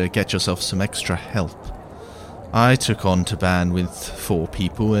wise to get yourself some extra help. I took on Taban with 4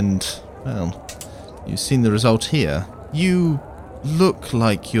 people and, well, you've seen the result here. You look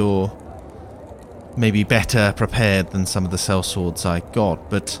like you're maybe better prepared than some of the sellswords I got,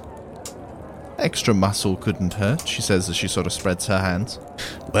 but extra muscle couldn't hurt, she says as she sort of spreads her hands.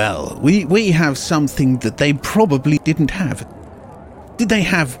 Well, we have something that they probably didn't have. Did they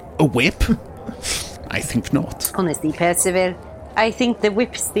have a whip? I think not. Honestly, Percival, I think the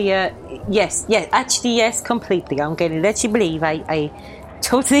whip's the, yes, completely. I'm going to let you believe. I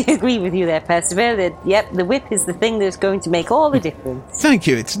totally agree with you there, Percival. That, the whip is the thing that's going to make all the difference. Thank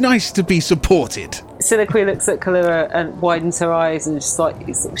you, it's nice to be supported. Soliloquy looks at Kalua and widens her eyes and just sort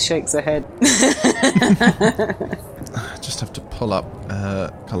of shakes her head. I just have to pull up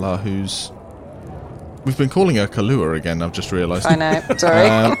Kalahu's... We've been calling her Kalua again, I've just realised. I know, sorry.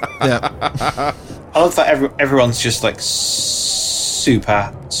 Yeah. I love that everyone's just like super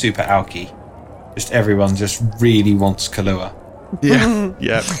alky. Just everyone just really wants Kalua. Yeah,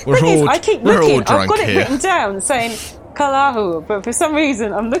 yeah. I keep looking. All I've got it here. written down saying Kalahu, but for some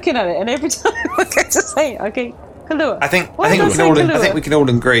reason I'm looking at it, and every time I get to say it, okay, Kalua. I think we can all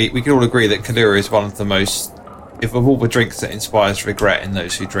agree. We can all agree that Kalua is one of the most, if of all the drinks that inspires regret in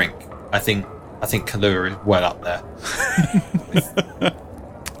those who drink, I think Kalua is well up there.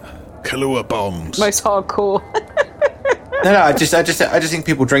 Kalua bombs. Most hardcore. No, I just think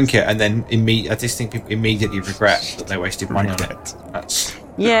people drink it and then I just think people immediately regret that they wasted money on it. That's...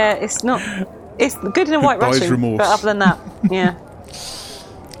 Yeah, it's not. It's good in a white Buyer's Russian, remorse. but other than that, yeah.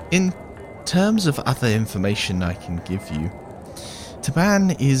 In terms of other information I can give you,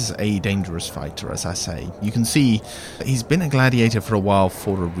 Taban is a dangerous fighter, as I say. You can see he's been a gladiator for a while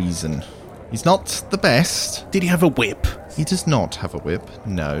for a reason. He's not the best. Did he have a whip? He does not have a whip,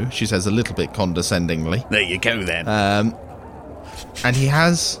 no, she says a little bit condescendingly. There you go then. And he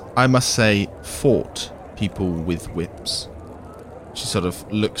has, I must say, fought people with whips. She sort of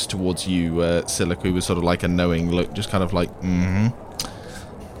looks towards you, Soliloquy, with sort of like a knowing look, just kind of like, mm-hmm.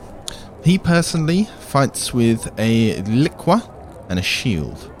 He personally fights with a liqua and a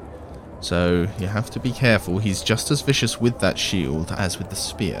shield. So you have to be careful. He's just as vicious with that shield as with the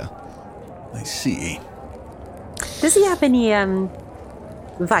spear. I see. Does he have any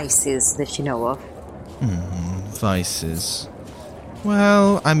vices that you know of? Vices.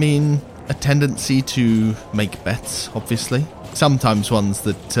 Well, I mean, a tendency to make bets, obviously. Sometimes ones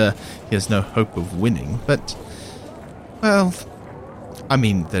that he has no hope of winning, but, well, I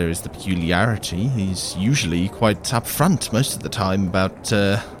mean, there is the peculiarity. He's usually quite upfront most of the time about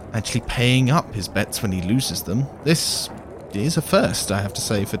actually paying up his bets when he loses them. This is a first, I have to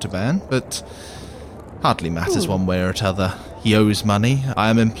say, for Taban, but hardly matters one way or t'other. He owes money. I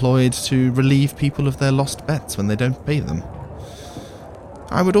am employed to relieve people of their lost bets when they don't pay them.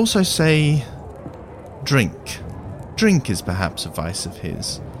 I would also say drink. Drink is perhaps a vice of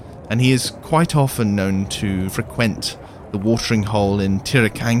his, and he is quite often known to frequent the watering hole in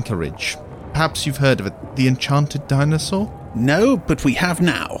Tirek Anchorage. Perhaps you've heard of it, the Enchanted Dinosaur? No, but we have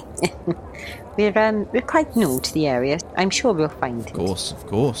now. We're quite new to the area. I'm sure we'll find it. Of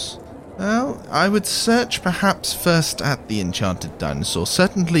course. Well, I would search perhaps first at the Enchanted Dinosaur.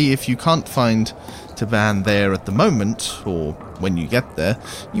 Certainly if you can't find Taban there at the moment, or when you get there,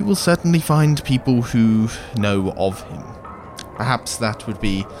 you will certainly find people who know of him. Perhaps that would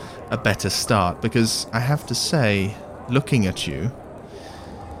be a better start, because I have to say, looking at you,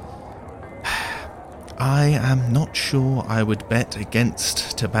 I am not sure I would bet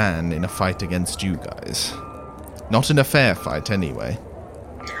against Taban in a fight against you guys. Not in a fair fight, anyway.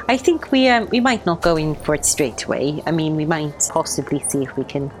 I think we might not go in for it straight away. I mean, we might possibly see if we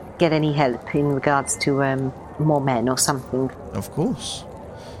can get any help in regards to more men or something. Of course.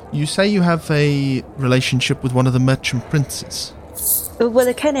 You say you have a relationship with one of the merchant princes. Well,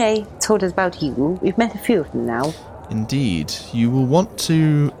 Akene told us about you. We've met a few of them now. Indeed. You will want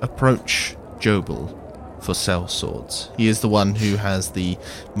to approach Jobel for sellswords. He is the one who has the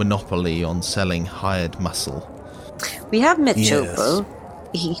monopoly on selling hired muscle. We have met Yes. Jobel.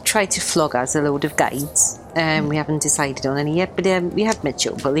 He tried to flog us a load of guides. We haven't decided on any yet, but we have met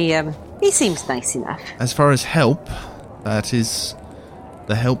Jobel. He seems nice enough. As far as help, that is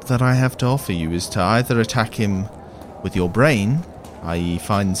the help that I have to offer you, is to either attack him with your brain, i.e.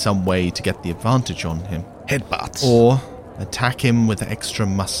 find some way to get the advantage on him, Headbutts. or attack him with extra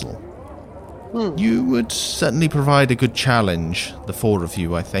muscle. You would certainly provide a good challenge, the 4 of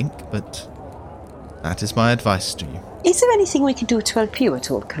you, I think, but that is my advice to you. Is there anything we can do to help you at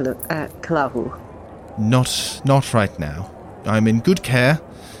all, Kalahu? Not right now. I'm in good care,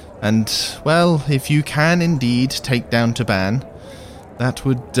 and, well, if you can indeed take down Taban, that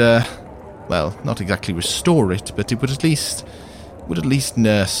would, not exactly restore it, but it would at least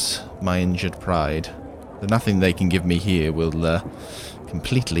nurse my injured pride. Nothing they can give me here will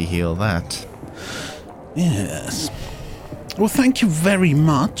completely heal that. Yes. Well, thank you very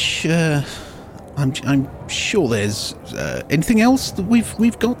much. I'm sure there's anything else that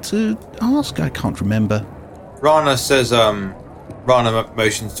we've got to ask. I can't remember. Rana says, Rana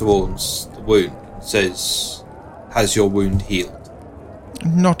motions towards the wound and says, "Has your wound healed?"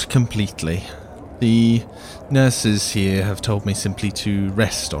 Not completely. The nurses here have told me simply to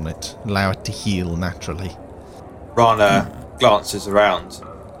rest on it, allow it to heal naturally. Rana glances around,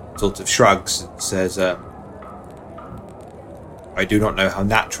 sort of shrugs and says, "I do not know how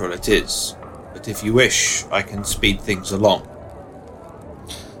natural it is, but if you wish, I can speed things along."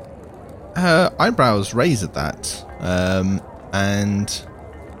 Her eyebrows raise at that, and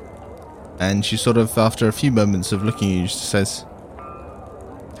she sort of, after a few moments of looking at you, says,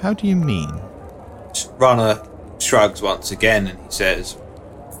 "How do you mean?" Rana shrugs once again and he says,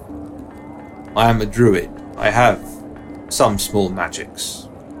 "I am a druid. I have some small magics.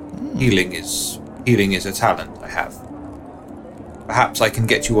 Healing is a talent I have. Perhaps I can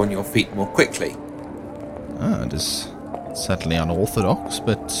get you on your feet more quickly." It is certainly unorthodox,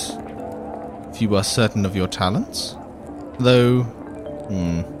 but if you are certain of your talents, though,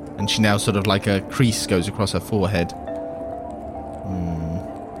 and she now sort of like a crease goes across her forehead.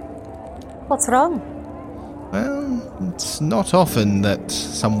 What's wrong? Well, it's not often that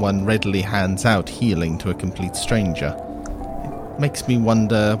someone readily hands out healing to a complete stranger. It makes me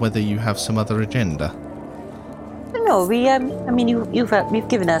wonder whether you have some other agenda. No, you've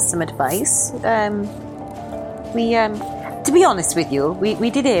given us some advice. To be honest with you, we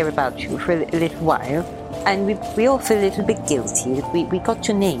did hear about you for a little while, and we all feel a little bit guilty that we got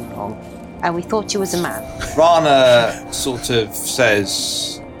your name wrong, and we thought you was a man. Rana sort of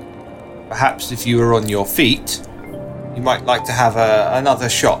says, "Perhaps if you were on your feet, you might like to have another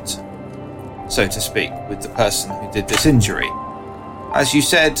shot, so to speak, with the person who did this injury. As you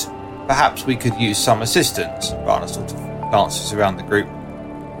said, perhaps we could use some assistance." Rana sort of glances around the group,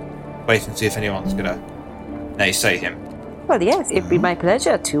 wait and see if anyone's going to naysay him. Well, yes, it'd be my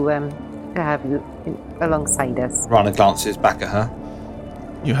pleasure to have you alongside us. Rana glances back at her.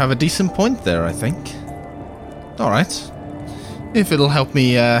 You have a decent point there, I think. All right. If it'll help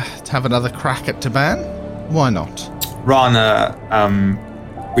me to have another crack at Taban, why not? Rana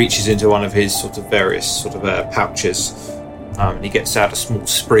reaches into one of his sort of various sort of pouches, and he gets out a small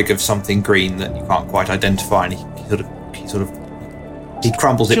sprig of something green that you can't quite identify, and he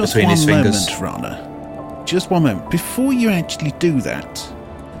crumbles it between his fingers. Just one moment, Rana. Just one moment. Before you actually do that,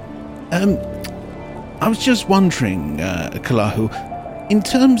 I was just wondering, Kalahu, in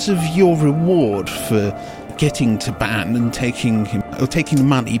terms of your reward for getting Taban and taking the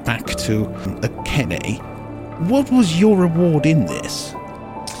money back to Akene, what was your reward in this?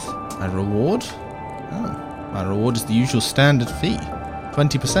 My reward? My reward is the usual standard fee,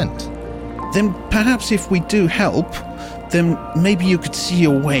 20%. Then perhaps if we do help, then maybe you could see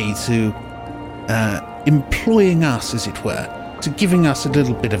your way to employing us, as it were, to giving us a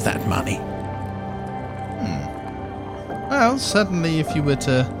little bit of that money. Well, certainly if you were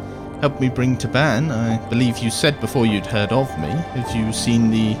to help me bring Taban, I believe you said before you'd heard of me,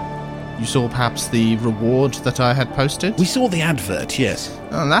 you saw perhaps the reward that I had posted? We saw the advert, yes.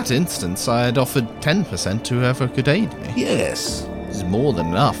 In that instance, I had offered 10% to whoever could aid me. Yes. This is more than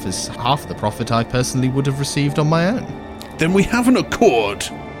enough, as half the profit I personally would have received on my own. Then we have an accord.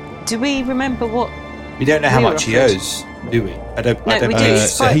 Do we remember what... We don't know how much he owes, do we? I don't we do.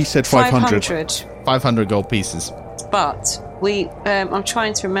 He said 500. 500 gold pieces. But I'm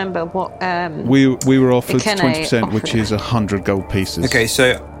trying to remember what... we were offered Akene 20%, which is 100 gold pieces. Okay,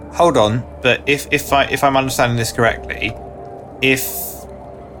 so hold on. But if I'm understanding this correctly, if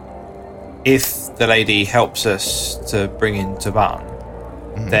the lady helps us to bring in Taban,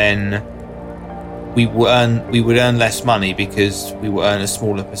 then we would earn less money because we will earn a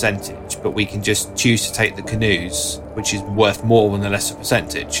smaller percentage. But we can just choose to take the canoes, which is worth more than the lesser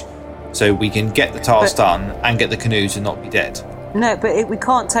percentage. So we can get the task done and get the canoes and not be dead. No, but if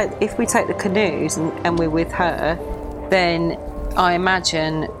we take the canoes and we're with her, then I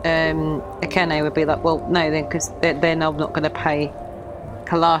imagine Akene would be like, well, no, then because then I'm not going to pay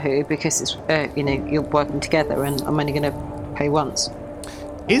Kalahu because it's you're working together and I'm only going to pay once.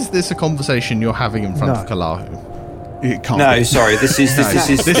 Is this a conversation you're having in front of Kalahu? It can't. No, be. sorry. This is pure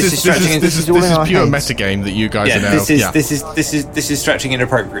metagame that you guys are now. This is stretching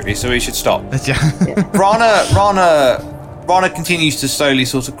inappropriately, so we should stop. Rana continues to slowly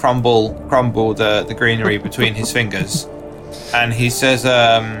sort of crumble the greenery between his fingers, and he says,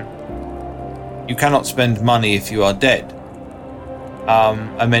 "You cannot spend money if you are dead."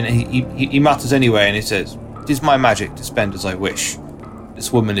 And then he mutters anyway, and he says, "It is my magic to spend as I wish.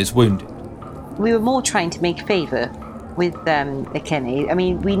 This woman is wounded." We were more trying to make favour with Akene. I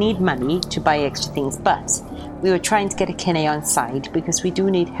mean, we need money to buy extra things, but we were trying to get Akene on side because we do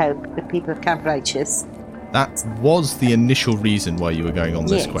need help with people of Camp Righteous. That was the initial reason why you were going on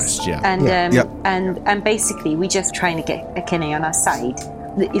this quest, yeah. And basically, we're just trying to get Akene on our side.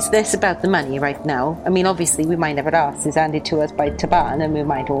 It's less about the money right now. I mean, obviously, we might have our asses handed to us by Taban, and we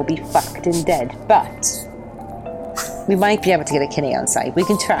might all be fucked and dead, but we might be able to get Akene on side. We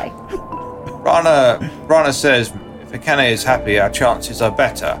can try. Rana says, if Akene is happy, our chances are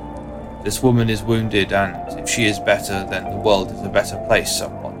better. This woman is wounded, and if she is better, then the world is a better place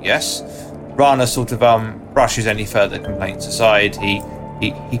somewhat, yes? Rana sort of brushes any further complaints aside. He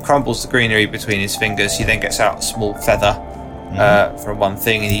crumbles the greenery between his fingers. He then gets out a small feather from one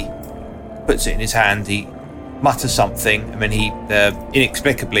thing, and he puts it in his hand. He mutters something, and then he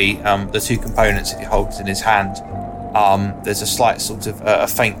inexplicably, the two components that he holds in his hand, there's a slight sort of a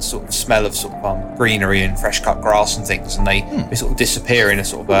faint sort of smell of sort of greenery and fresh cut grass and things, and they sort of disappear in a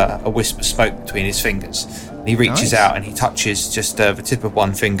sort of a wisp of smoke between his fingers. And he reaches out and he touches just the tip of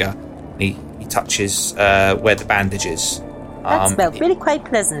one finger. And he touches where the bandage is. That smelled really quite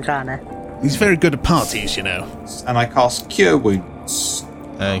pleasant, Rana. He's very good at parties, you know. And I cast Cure Wounds.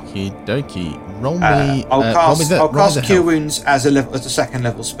 Okie dokie. Roll me. I'll cast Cure Wounds as a second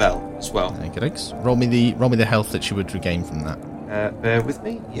level spell as well. Okay, roll me the health that you would regain from that. Bear with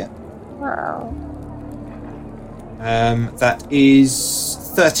me. Yeah. Wow. That is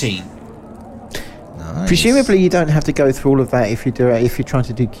 13. Nice. Presumably, you don't have to go through all of that if you're trying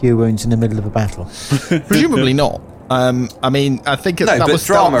to do cure wounds in the middle of a battle. Presumably not. I mean, I think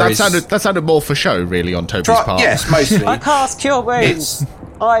that sounded more for show, really, on Toby's part. Yes, mostly. I cast Cure Wounds.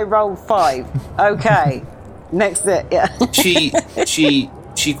 I rolled 5. Okay. Next bit, yeah.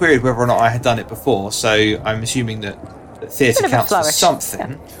 She queried whether or not I had done it before, so I'm assuming that theatre counts as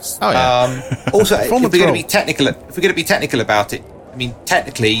something. Oh yeah. Also, if we're going to be technical about it, I mean,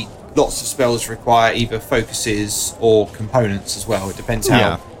 technically, lots of spells require either focuses or components as well. It depends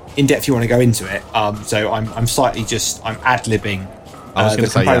how in depth you want to go into it. So I'm ad-libbing the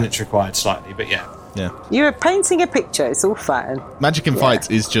components required slightly, but yeah. You're painting a picture. It's all fine. Magic in fights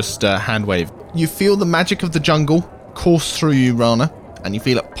is just hand wave. You feel the magic of the jungle course through you, Rana, and you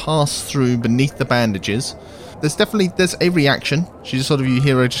feel it pass through beneath the bandages. There's a reaction. She just you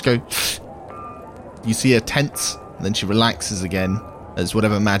hear her just go. You see her tense, and then she relaxes again as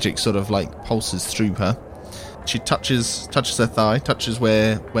whatever magic sort of pulses through her. She touches her thigh, touches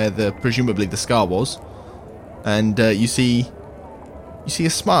where the presumably the scar was, and you see a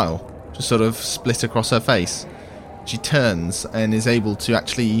smile just sort of split across her face. She turns and is able to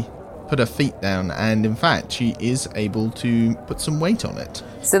actually put her feet down, and in fact she is able to put some weight on it.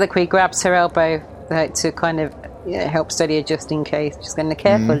 Soliloquy grabs her elbow to kind of help steady her just in case. Just going to be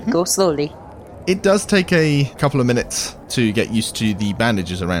careful, go slowly. It does take a couple of minutes to get used to the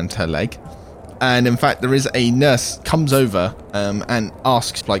bandages around her leg. And in fact, there is a nurse comes over and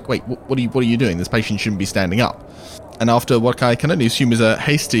asks, wait, what are you doing? This patient shouldn't be standing up. And after what I can only assume is a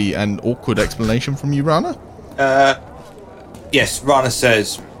hasty and awkward explanation from you, Rana? Yes, Rana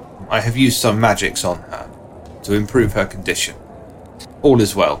says, I have used some magics on her to improve her condition. All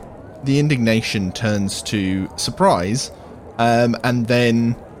is well. The indignation turns to surprise, and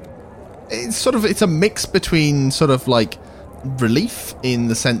then it's a mix between relief in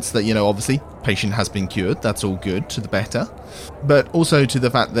the sense that, obviously patient has been cured, that's all good, to the better, but also to the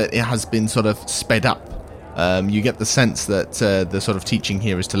fact that it has been sped up. You get the sense that the teaching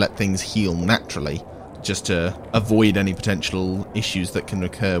here is to let things heal naturally, just to avoid any potential issues that can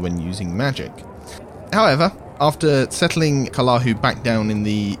occur when using magic. However, after settling Kalahu back down in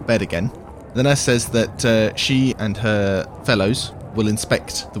the bed again, the nurse says that she and her fellows will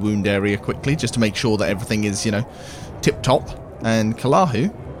inspect the wound area quickly, just to make sure that everything is, tip-top. And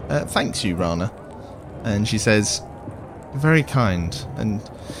Kalahu thanks you, Rana. And she says, very kind. And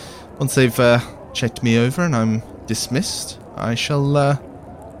once they've checked me over and I'm dismissed, I shall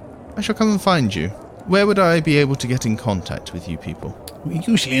come and find you. Where would I be able to get in contact with you people?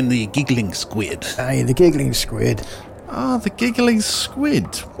 Usually in the Giggling Squid. Aye, the Giggling Squid. Ah, the Giggling Squid.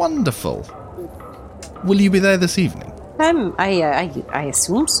 Wonderful. Will you be there this evening? I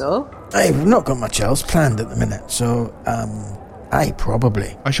assume so. We've not got much else planned at the minute, so,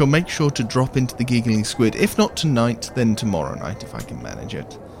 probably. I shall make sure to drop into the Giggling Squid, if not tonight, then tomorrow night, if I can manage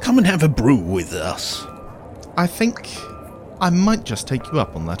it. Come and have a brew with us. I think I might just take you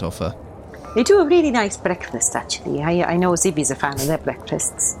up on that offer. They do a really nice breakfast, actually. I know Zibby's a fan of their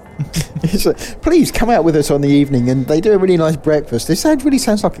breakfasts. Please come out with us on the evening, and they do a really nice breakfast. This really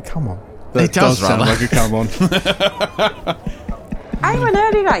sounds like a come-on. It does sound like a come-on. I'm an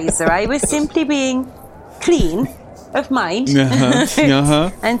early riser. I was simply being clean of mind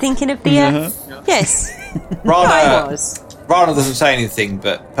and thinking of the... Yes. I was. Rana doesn't say anything,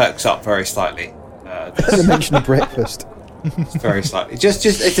 but perks up very slightly. The mention of breakfast. Very slightly. Just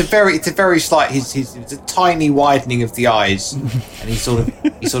it's a very slight. It's a tiny widening of the eyes, and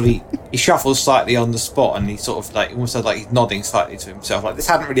he shuffles slightly on the spot, and he sort of like almost like he's nodding slightly to himself. Like this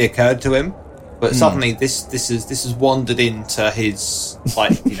hadn't really occurred to him, but suddenly this has wandered into his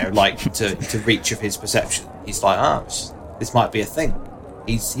to reach of his perception. He's like, this might be a thing.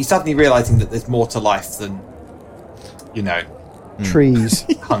 He's suddenly realizing that there's more to life than trees.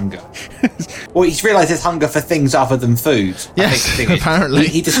 Hunger. Well, he's realised there's hunger for things other than food. Yes, I think the thing apparently.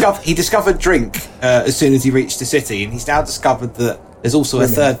 He discovered drink as soon as he reached the city, and he's now discovered that there's also a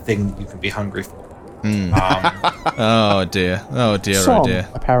third thing you can be hungry for. Oh dear. Song, Oh dear.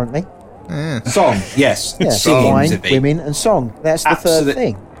 Apparently. Yeah. Song, yes. Yeah, Singing, wine, Zibby. women, and song. That's the third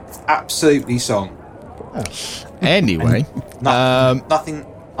thing. Absolutely song. Oh. Anyway. Nothing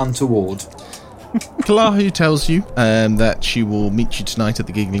untoward. Kalahu tells you that she will meet you tonight at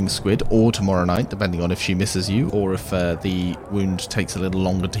the Giggling Squid, or tomorrow night, depending on if she misses you, or if the wound takes a little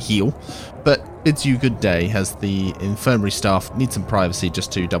longer to heal. But bids you good day, as the infirmary staff need some privacy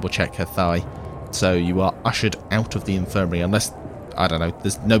just to double-check her thigh. So you are ushered out of the infirmary, unless, I don't know,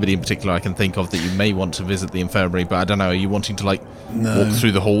 there's nobody in particular I can think of that you may want to visit the infirmary, but I don't know, are you wanting to, walk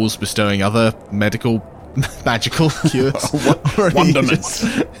through the halls bestowing other magical cures? Wonderments.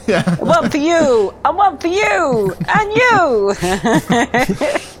 Yeah. One for you, and one for you, and you.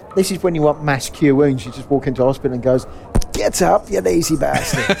 This is when you want mass cure wounds. You just walk into hospital and goes, "Get up, you lazy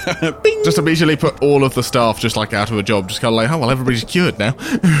bastard!" Just immediately put all of the staff just out of a job. Just kind of like, oh well, everybody's cured now.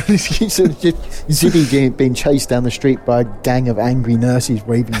 So Zibby being chased down the street by a gang of angry nurses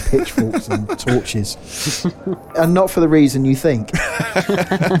waving pitchforks and torches, and not for the reason you think.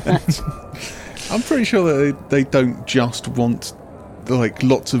 I'm pretty sure that they don't just want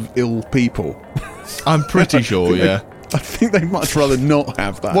lots of ill people. I'm pretty sure, yeah. I think they'd much rather not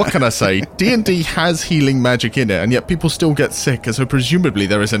have that. What can I say? D&D has healing magic in it, and yet people still get sick, so presumably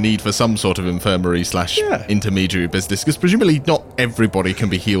there is a need for some sort of infirmary / intermediary business, because presumably not everybody can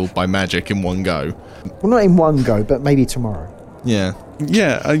be healed by magic in one go. Well, not in one go, but maybe tomorrow. Yeah.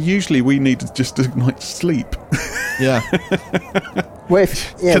 Yeah, usually we need just a night's sleep. Yeah.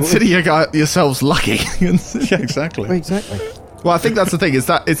 Consider yourselves lucky. Yeah, exactly. Well, exactly. Well, I think that's the thing, it's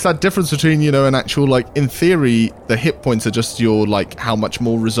that difference between, an actual, in theory, the hit points are just your, how much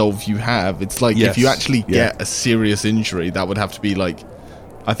more resolve you have. It's if you actually get a serious injury, that would have to be, I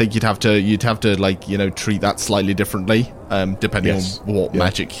think you'd have to treat that slightly differently, depending on what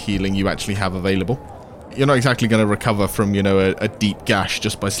magic healing you actually have available. You're not exactly going to recover from, a deep gash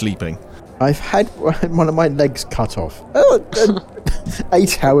just by sleeping. I've had one of my legs cut off.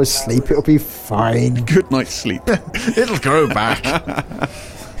 8 hours sleep, it'll be fine. Good night's sleep. It'll grow back.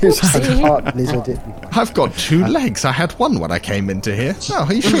 Heart lizard. I've got 2 legs. I had one when I came into here. Oh,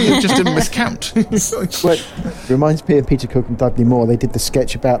 are you sure you just didn't miscount? Well, it reminds me of Peter Cook and Dudley Moore. They did the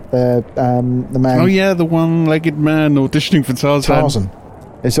sketch about the man. Oh yeah, the one-legged man auditioning for Tarzan.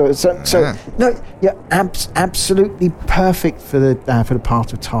 So no, yeah, absolutely perfect for the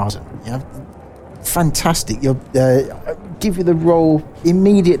part of Tarzan. Yeah, fantastic. You'll give you the role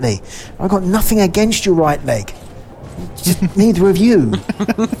immediately. I've got nothing against your right leg. Just neither of you.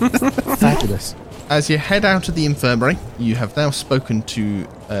 Fabulous. As you head out of the infirmary, you have now spoken to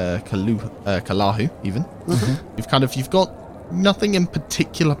Kalahu, even. Mm-hmm. You've got nothing in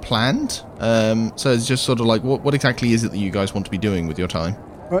particular planned. So it's just sort of what exactly is it that you guys want to be doing with your time?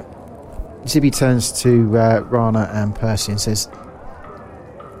 Right. Zibby turns to Rana and Percy and says,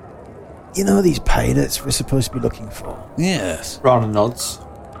 "You know these pilots we're supposed to be looking for?" Yes. Rana nods.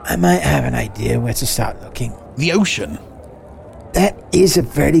 "I might have an idea where to start looking." The ocean. "That is a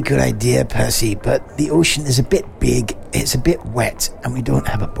very good idea, Percy, but the ocean is a bit big, it's a bit wet, and we don't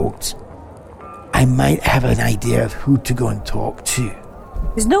have a boat. I might have an idea of who to go and talk to."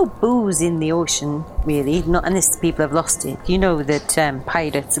 There's no booze in the ocean, really, not unless people have lost it. You know that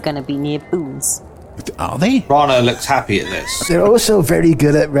pirates are going to be near booze. Are they? Rana looks happy at this. They're also very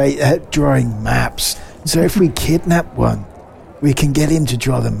good at drawing maps, so if we kidnap one, we can get him to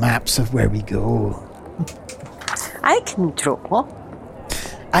draw the maps of where we go. I can draw.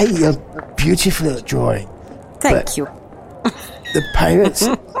 You're beautiful at drawing. Thank you.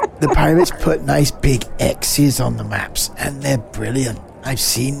 The pirates put nice big X's on the maps, and they're brilliant. I've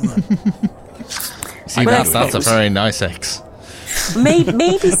seen them. See, that's a very nice X.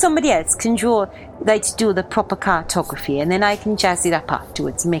 Maybe somebody else can draw, like to do the proper cartography, and then I can jazz it up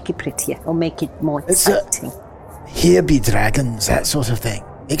afterwards, make it prettier, or make it more exciting. Here be dragons, that sort of thing.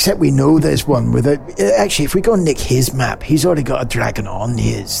 Except we know there's one with a... Actually, if we go nick his map, he's already got a dragon on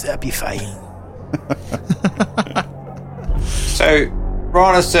his. That'd be fine. So,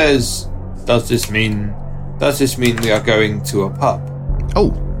 Rana says, does this mean we are going to a pub?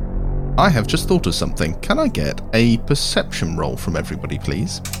 Oh, I have just thought of something. Can I get a perception roll from everybody,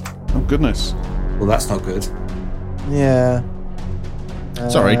 please? Oh, goodness. Well, that's not good. Yeah.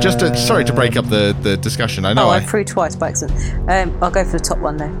 Sorry, sorry to break up the discussion. I know I threw twice by accident. I'll go for the top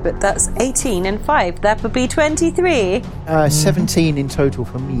one though. But that's 18 and 5. That would be 23. 17 in total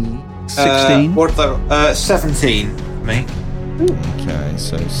for me. 16. What the 17 for me. Okay,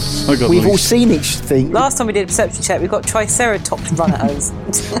 so we've all seen each thing. Last time we did a perception check, we got Triceratops run at us.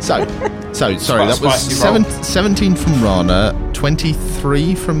 so sorry, that was 17 from Rana,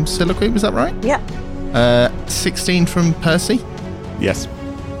 23 from Soliloquy, was that right? Yeah. 16 from Percy? Yes.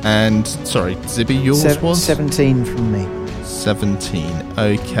 And, sorry, Zibby, yours was? 17 from me. 17,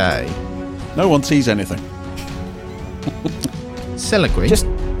 okay. No one sees anything. Soliloquy?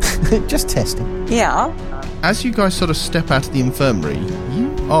 Just testing. Yeah. As you guys sort of step out of the infirmary,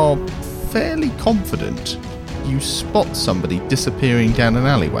 you are fairly confident you spot somebody disappearing down an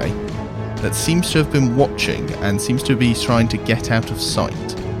alleyway that seems to have been watching and seems to be trying to get out of sight.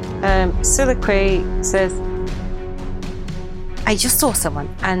 Soliloquy says, I just saw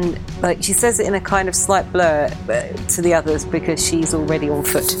someone, and she says it in a kind of slight blur to the others because she's already on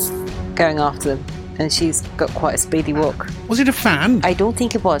foot going after them, and she's got quite a speedy walk. Was it a fan? I don't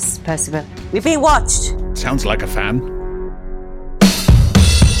think it was, Percival. We've been watched. Sounds like a fan.